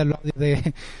tenemos que mandar los audios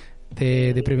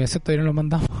de premiación, todavía no los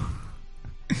mandamos.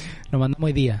 Lo mandamos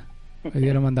hoy día. Hoy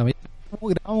día lo mandamos.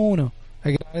 Grabamos uno,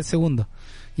 hay que grabar el segundo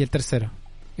y el tercero.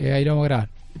 Ahí lo vamos a grabar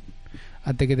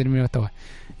antes que termine esta web.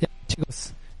 Ya,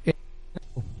 chicos.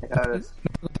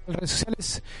 Nos en redes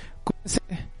sociales. Cuídense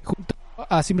junto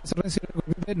a Simple Sorrencio.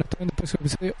 Nos vemos en el próximo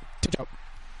episodio. Chao, chao.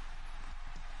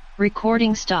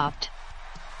 Recording stopped.